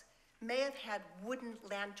minarets may have had wooden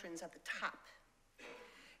lanterns at the top.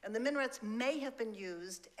 And the minarets may have been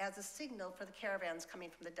used as a signal for the caravans coming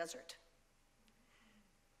from the desert.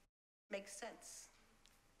 Makes sense.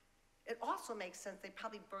 It also makes sense they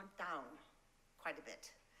probably burnt down quite a bit.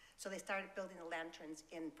 So they started building the lanterns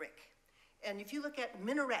in brick. And if you look at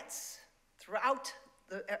minarets throughout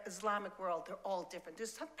the Islamic world, they're all different.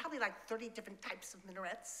 There's probably like 30 different types of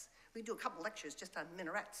minarets. We do a couple lectures just on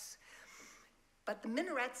minarets. But the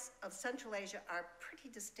minarets of Central Asia are pretty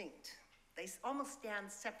distinct. They almost stand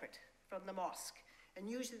separate from the mosque. And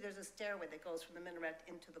usually there's a stairway that goes from the minaret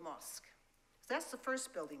into the mosque. So that's the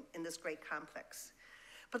first building in this great complex.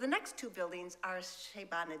 But the next two buildings are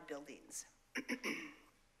Shaybanid buildings.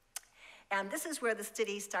 And this is where the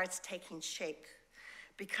city starts taking shape,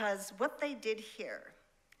 because what they did here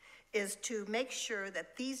is to make sure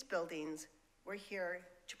that these buildings were here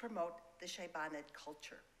to promote the Shaybanid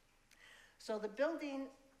culture. So the building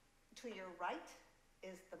to your right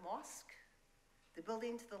is the mosque. The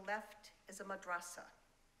building to the left is a madrasa.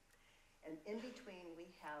 And in between, we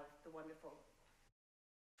have the wonderful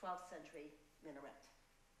 12th century minaret.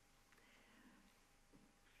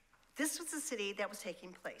 This was the city that was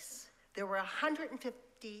taking place. There were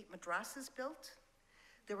 150 madrasas built.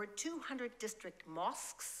 There were 200 district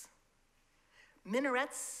mosques,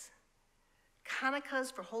 minarets,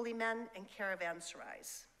 kanakas for holy men, and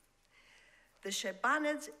caravanserais. The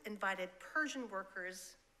Shaybanids invited Persian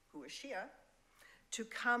workers, who were Shia, to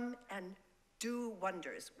come and do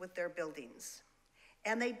wonders with their buildings.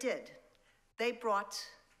 And they did. They brought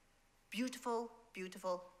beautiful,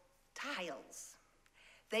 beautiful tiles.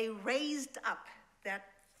 They raised up that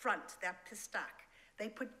front, that pistak. They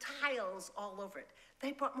put tiles all over it.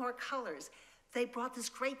 They brought more colors. They brought this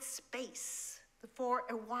great space. The 4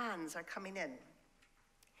 Iwans are coming in.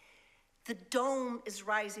 The dome is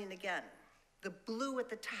rising again, the blue at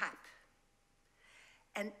the top.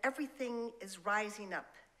 And everything is rising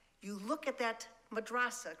up. You look at that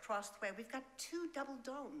madrasa across the way, we've got 2 double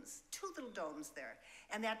domes, 2 little domes there.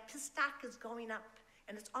 And that pistak is going up,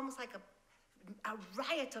 and it's almost like a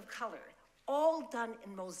riot of color, all done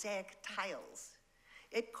in mosaic tiles.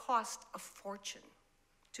 It cost a fortune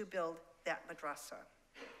to build that madrasa.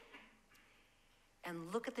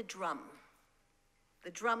 And look at the drum.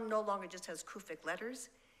 The drum no longer just has Kufic letters.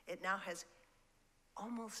 It now has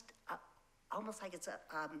almost like it's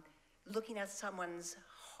looking at someone's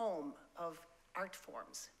home of art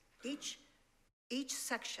forms. Each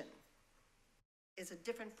section is a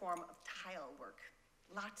different form of tile work,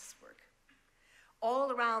 lattice work.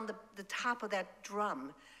 All around the top of that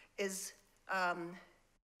drum is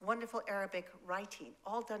wonderful Arabic writing,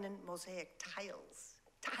 all done in mosaic tiles,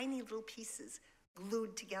 tiny little pieces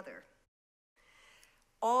glued together,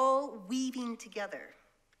 all weaving together,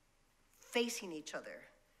 facing each other.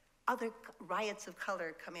 Other riots of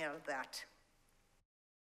color coming out of that.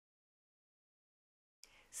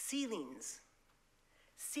 Ceilings.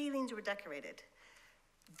 Ceilings were decorated.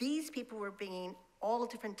 These people were bringing all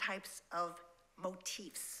different types of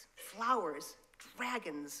motifs, flowers,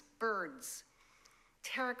 dragons, birds,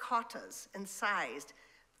 terracottas incised,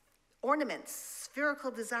 ornaments, spherical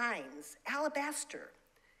designs, alabaster,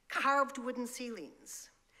 carved wooden ceilings.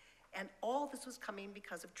 And all this was coming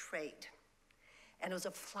because of trade. And it was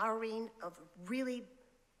a flowering of really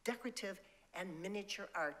decorative and miniature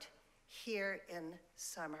art here in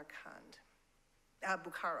Samarkand,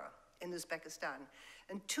 Bukhara, in Uzbekistan.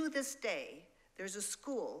 And to this day, there's a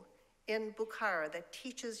school in Bukhara that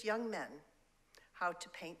teaches young men how to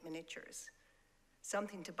paint miniatures.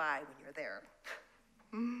 Something to buy when you're there.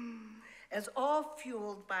 And it's all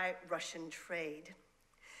fueled by Russian trade.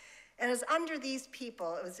 And it's under these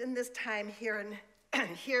people, it was in this time here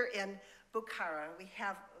in Bukhara, we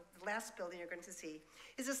have the last building you're going to see,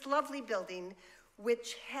 is this lovely building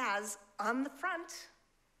which has on the front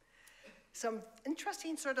some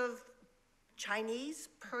interesting sort of Chinese,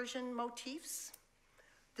 Persian motifs.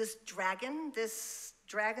 This dragon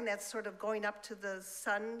that's sort of going up to the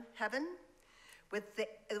sun heaven with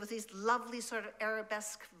these lovely sort of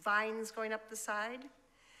arabesque vines going up the side.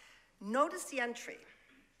 Notice the entry.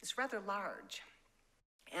 It's rather large.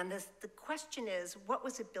 And the question is, what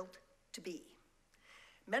was it built to be?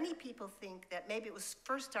 Many people think that maybe it was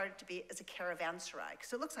first started to be as a caravanserai,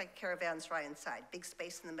 because it looks like a caravanserai inside, big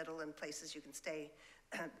space in the middle and places you can stay,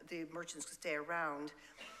 the merchants could stay around.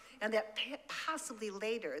 And that possibly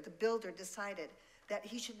later, the builder decided that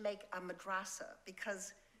he should make a madrasa,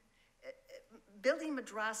 because building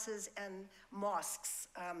madrasas and mosques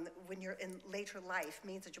when you're in later life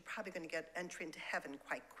means that you're probably going to get entry into heaven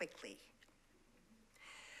quite quickly.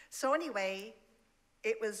 So anyway,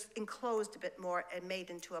 it was enclosed a bit more and made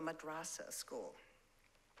into a madrasa school.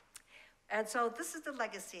 And so this is the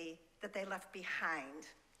legacy that they left behind,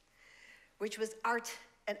 which was art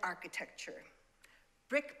and architecture,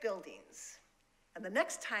 brick buildings. And the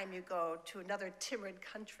next time you go to another Timurid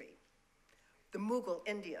country, the Mughal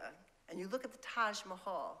India, and you look at the Taj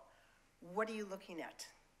Mahal, what are you looking at?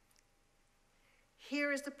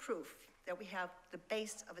 Here is the proof that we have the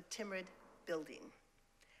base of a Timurid building.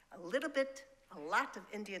 A lot of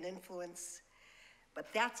Indian influence, but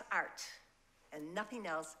that's art, and nothing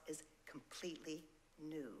else is completely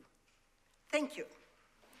new. Thank you.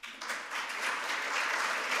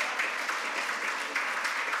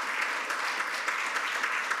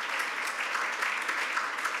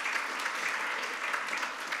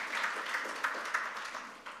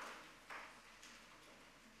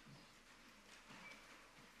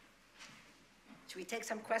 Should we take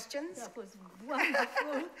some questions? That was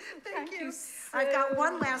wonderful. Thank you. So I've got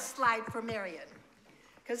one last slide for Marion,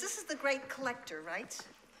 because this is the great collector, right?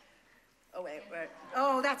 Oh, wait.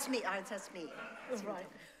 Oh, that's me. That's me. That's right.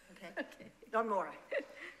 Me. Okay. No more.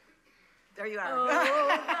 There you are. Oh,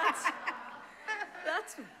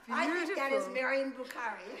 that's beautiful. I think that is Marion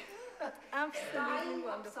Bukhari. Absolutely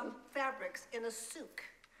wonderful. Some fabrics in a souk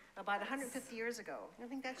about 150 years ago. You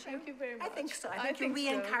think that's you? Thank you very much. I think so. I think you're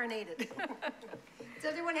reincarnated.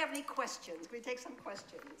 Does anyone have any questions? Can we take some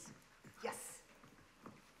questions? Yes.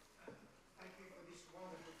 Thank you for this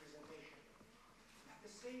wonderful presentation. At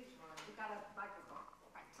the same time, You got a microphone.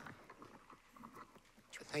 Right.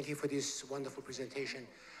 thank you for this wonderful presentation.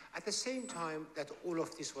 At the same time that all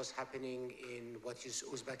of this was happening in what is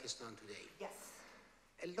Uzbekistan today, Yes.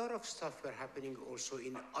 a lot of stuff were happening also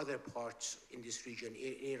in other parts in this region.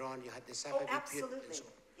 In Iran, you had the Oh, Safavid period. absolutely. And so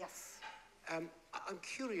on. Yes. I'm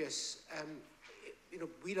curious,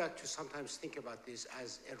 we like to sometimes think about this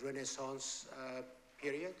as a Renaissance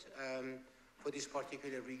period for this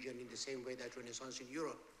particular region, in the same way that Renaissance in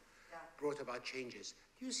Europe brought about changes.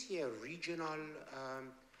 Do you see a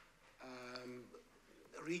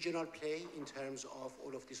regional play in terms of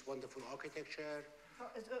all of this wonderful architecture?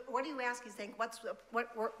 What do you ask? He's saying,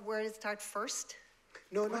 where did it start first?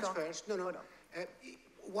 No, Hold not on. first. No. Hold on.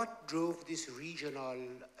 What drove this regional?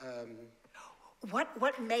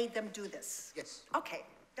 What made them do this? Yes. Okay,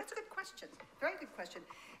 that's a good question. Very good question.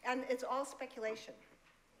 And it's all speculation.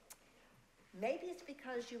 Maybe it's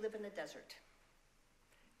because you live in a desert.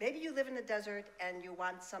 Maybe you live in a desert and you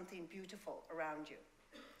want something beautiful around you.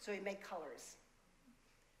 So you make colors.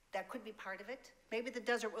 That could be part of it. Maybe the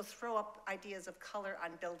desert will throw up ideas of color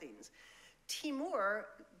on buildings. Timur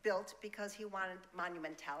built because he wanted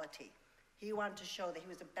monumentality. He wanted to show that he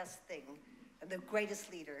was the best thing and the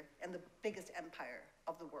greatest leader and the biggest empire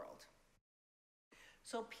of the world.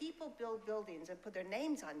 So people build buildings and put their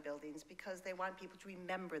names on buildings because they want people to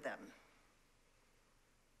remember them.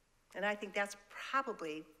 And I think that's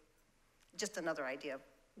probably just another idea.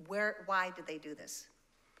 Why did they do this?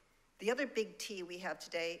 The other big T we have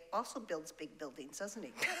today also builds big buildings, doesn't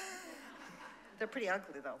he? They're pretty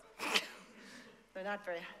ugly, though. They're not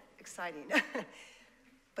very exciting.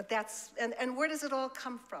 But that's, and where does it all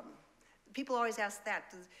come from? People always ask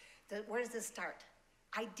that. Where does this start?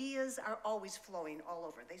 Ideas are always flowing all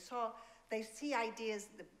over. They see ideas,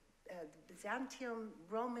 the Byzantium,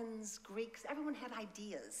 Romans, Greeks, everyone had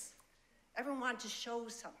ideas. Everyone wanted to show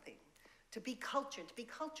something, to be cultured. To be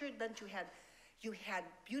cultured meant you had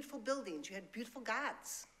beautiful buildings, you had beautiful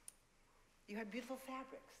gods, you had beautiful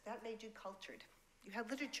fabrics. That made you cultured. You had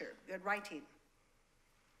literature, you had writing.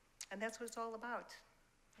 And that's what it's all about.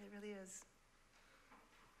 It really is.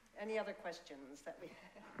 Any other questions that we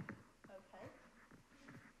have? Okay.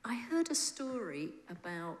 I heard a story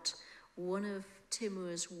about one of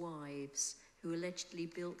Timur's wives who allegedly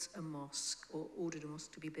built a mosque, or ordered a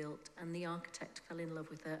mosque to be built, and the architect fell in love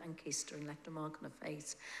with her and kissed her and left a mark on her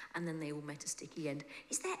face, and then they all met a sticky end.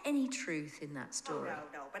 Is there any truth in that story? Oh,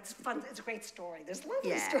 no, but it's fun. It's a great story. There's a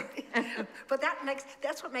lovely Yeah. story. But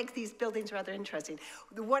that's what makes these buildings rather interesting.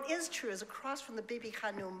 What is true is across from the Bibi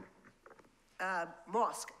Khanum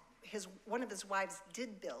mosque, one of his wives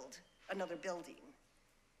did build another building.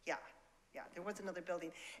 Yeah, there was another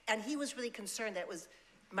building. And he was really concerned that it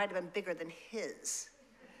might have been bigger than his.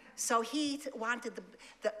 So he wanted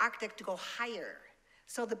the architect to go higher.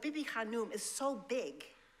 So the Bibi Khanum is so big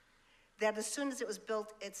that as soon as it was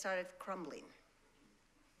built, it started crumbling.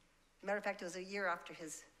 Matter of fact, it was a year after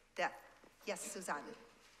his death. Yes, Suzanne.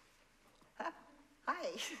 Huh? Hi.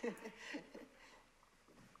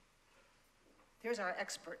 Here's our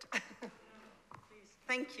expert.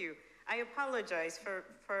 Thank you. I apologize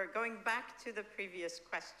for going back to the previous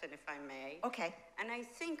question, if I may. Okay. And I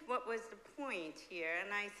think what was the point here,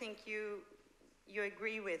 and I think you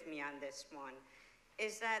agree with me on this one,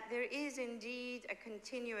 is that there is indeed a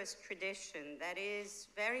continuous tradition that is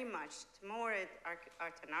very much Timurid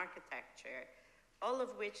art and architecture, all of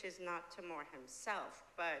which is not Timur himself,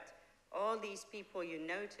 but all these people you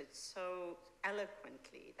noted so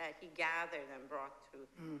eloquently that he gathered and brought to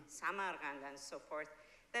Samarkand and so forth,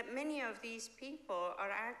 that many of these people are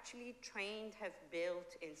actually trained, have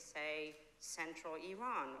built in, say, central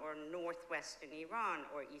Iran or northwestern Iran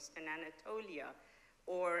or eastern Anatolia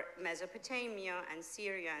or Mesopotamia and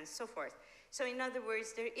Syria and so forth. So in other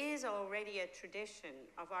words, there is already a tradition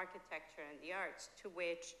of architecture and the arts to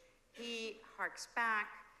which he harks back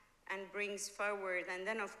and brings forward. And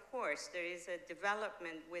then, of course, there is a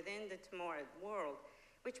development within the Timurid world,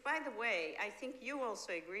 which, by the way, I think you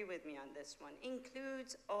also agree with me on this one,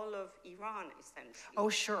 includes all of Iran, essentially. Oh,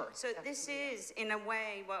 sure. So this is, in a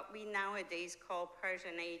way, what we nowadays call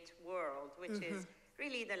Persianate world, which is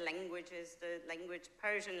really the languages,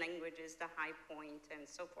 Persian languages, the high point, and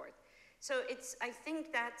so forth. So I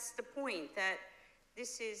think that's the point, that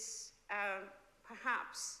this is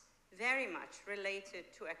perhaps very much related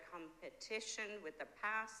to a competition with the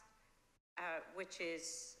past, which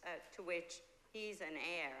is, to which he's an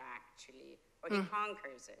heir, actually, or he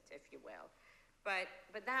conquers it, if you will.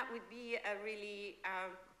 But that would be a really,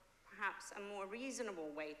 perhaps a more reasonable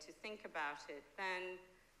way to think about it than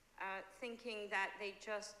thinking that they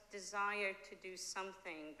just desired to do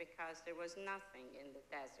something because there was nothing in the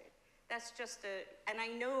desert. That's just and I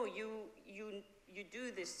know you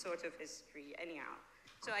do this sort of history anyhow.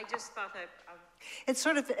 So I just thought it's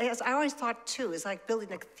sort of, as I always thought too, is like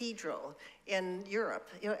building a cathedral in Europe.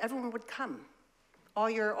 You know, everyone would come. All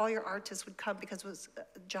your artists would come because it was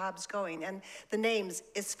jobs going. And the names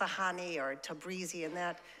Isfahani or Tabrizi and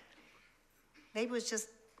that, maybe it was just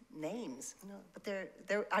names, you know,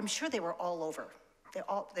 but I'm sure they were all over.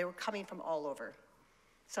 They were coming from all over.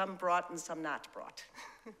 Some brought and some not brought.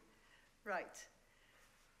 Right.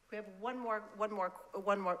 We have one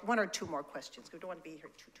or two more questions. We don't want to be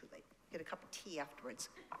here too late. Get a cup of tea afterwards.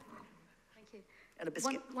 Thank you. And a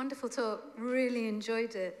biscuit. Wonderful talk. Really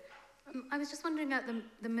enjoyed it. I was just wondering about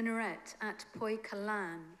the minaret at Poi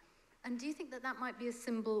Kalan. And do you think that might be a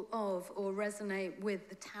symbol of or resonate with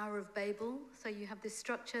the Tower of Babel? So you have this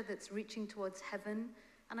structure that's reaching towards heaven.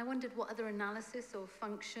 And I wondered what other analysis or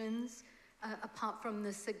functions, apart from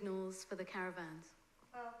the signals for the caravans?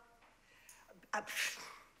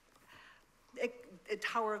 A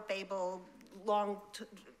Tower of Babel, long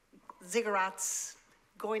ziggurats,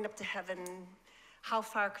 going up to heaven. How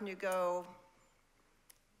far can you go?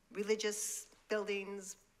 Religious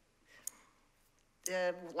buildings,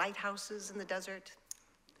 lighthouses in the desert.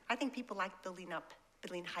 I think people like building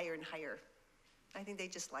higher and higher. I think they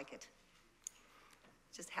just like it.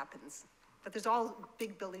 It just happens. But there's all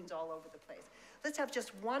big buildings all over the place. Let's have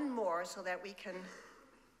just one more so that we can,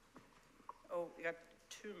 oh, we got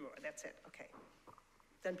two more, that's it, okay.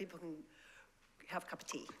 Then people can have a cup of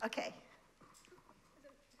tea, okay.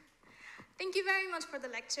 Thank you very much for the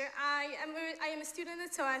lecture. I am a student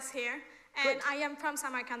at SOAS here, and Good. I am from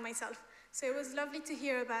Samarkand myself. So it was lovely to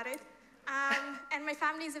hear about it. And my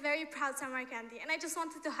family is a very proud Samarkandi. And I just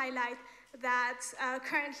wanted to highlight that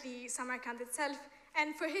currently Samarkand itself,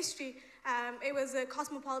 and for history, it was a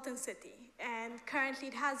cosmopolitan city. And currently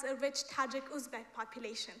it has a rich Tajik Uzbek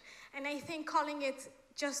population. And I think calling it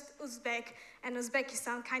just Uzbek and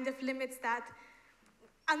Uzbekistan kind of limits that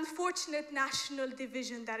unfortunate national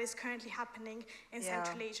division that is currently happening in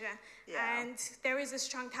Central Asia. Yeah. And there is a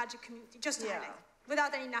strong Tajik community, just to highlight,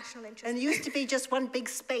 without any national interest. And it used to be just one big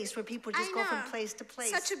space where people just go from place to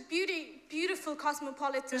place. Such a beautiful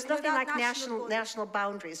cosmopolitan. There's nothing like national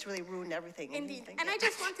boundaries to really ruin everything. Indeed. And I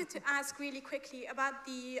just wanted to ask really quickly about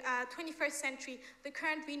the 21st century, the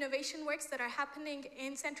current renovation works that are happening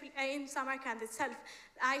in Samarkand itself.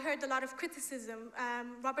 I heard a lot of criticism.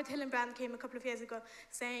 Robert Hillenbrand came a couple of years ago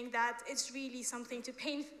saying that it's really something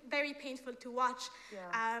very painful to watch,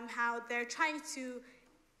 how they're trying to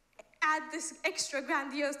add this extra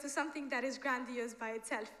grandiose to something that is grandiose by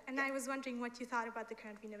itself. And I was wondering what you thought about the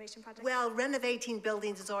current renovation project. Well, renovating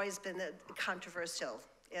buildings has always been controversial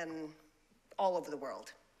all over the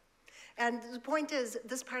world. And the point is,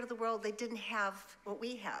 this part of the world, they didn't have what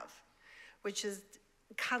we have, which is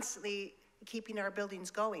constantly keeping our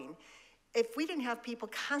buildings going. If we didn't have people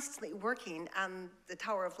constantly working on the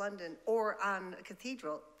Tower of London or on a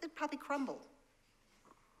cathedral, it'd probably crumble.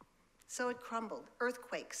 So it crumbled.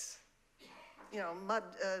 Earthquakes, you know, mud,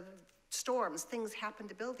 storms, things happen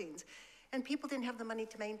to buildings. And people didn't have the money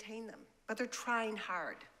to maintain them. But they're trying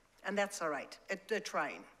hard, and that's all right. They're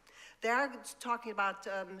trying. They are talking about,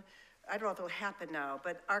 I don't know if it'll happen now,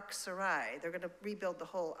 but Arc Sarai, they're going to rebuild the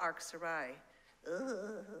whole Arc Sarai.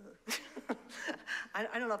 I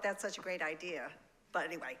don't know if that's such a great idea, but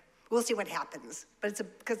anyway, we'll see what happens. But it's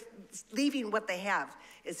because leaving what they have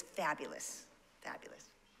is fabulous, fabulous.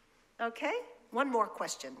 Okay, one more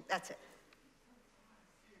question, that's it.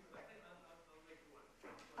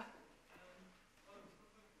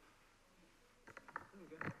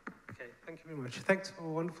 Okay, thank you very much. Thanks for a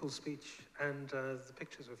wonderful speech, and the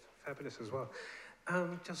pictures were fabulous as well.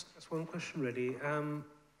 Just one question, really.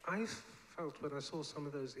 I felt when I saw some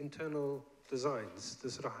of those internal designs, the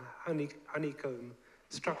sort of honeycomb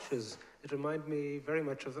structures, it reminded me very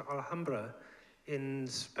much of the Alhambra in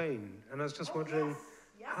Spain. And I was just wondering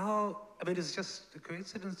how, I mean, is it just a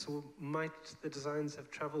coincidence, or might the designs have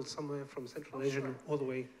traveled somewhere from Central Asia all the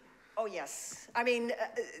way? Oh, yes. I mean,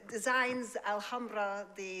 designs, Alhambra,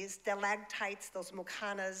 the stalactites, those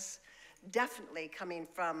mukhanas, definitely coming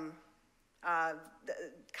from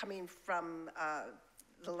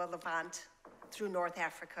the Levant through North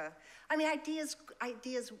Africa. I mean, ideas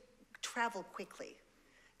travel quickly.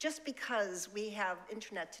 Just because we have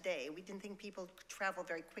internet today, we didn't think people could travel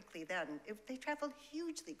very quickly then. They traveled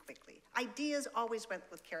hugely quickly. Ideas always went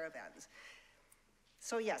with caravans.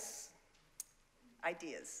 So yes,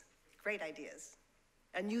 ideas, great ideas,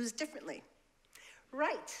 and used differently.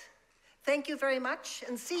 Right, thank you very much,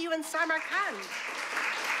 and see you in Samarkand.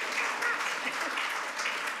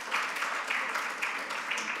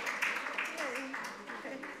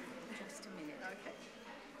 Just a minute. Okay.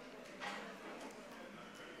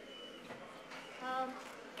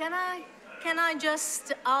 Can I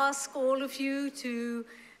just ask all of you to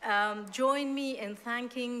join me in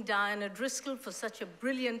thanking Diana Driscoll for such a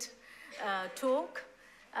brilliant talk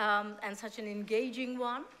and such an engaging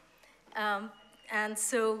one. And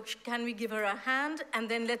so can we give her a hand, and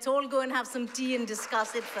then let's all go and have some tea and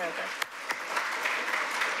discuss it further.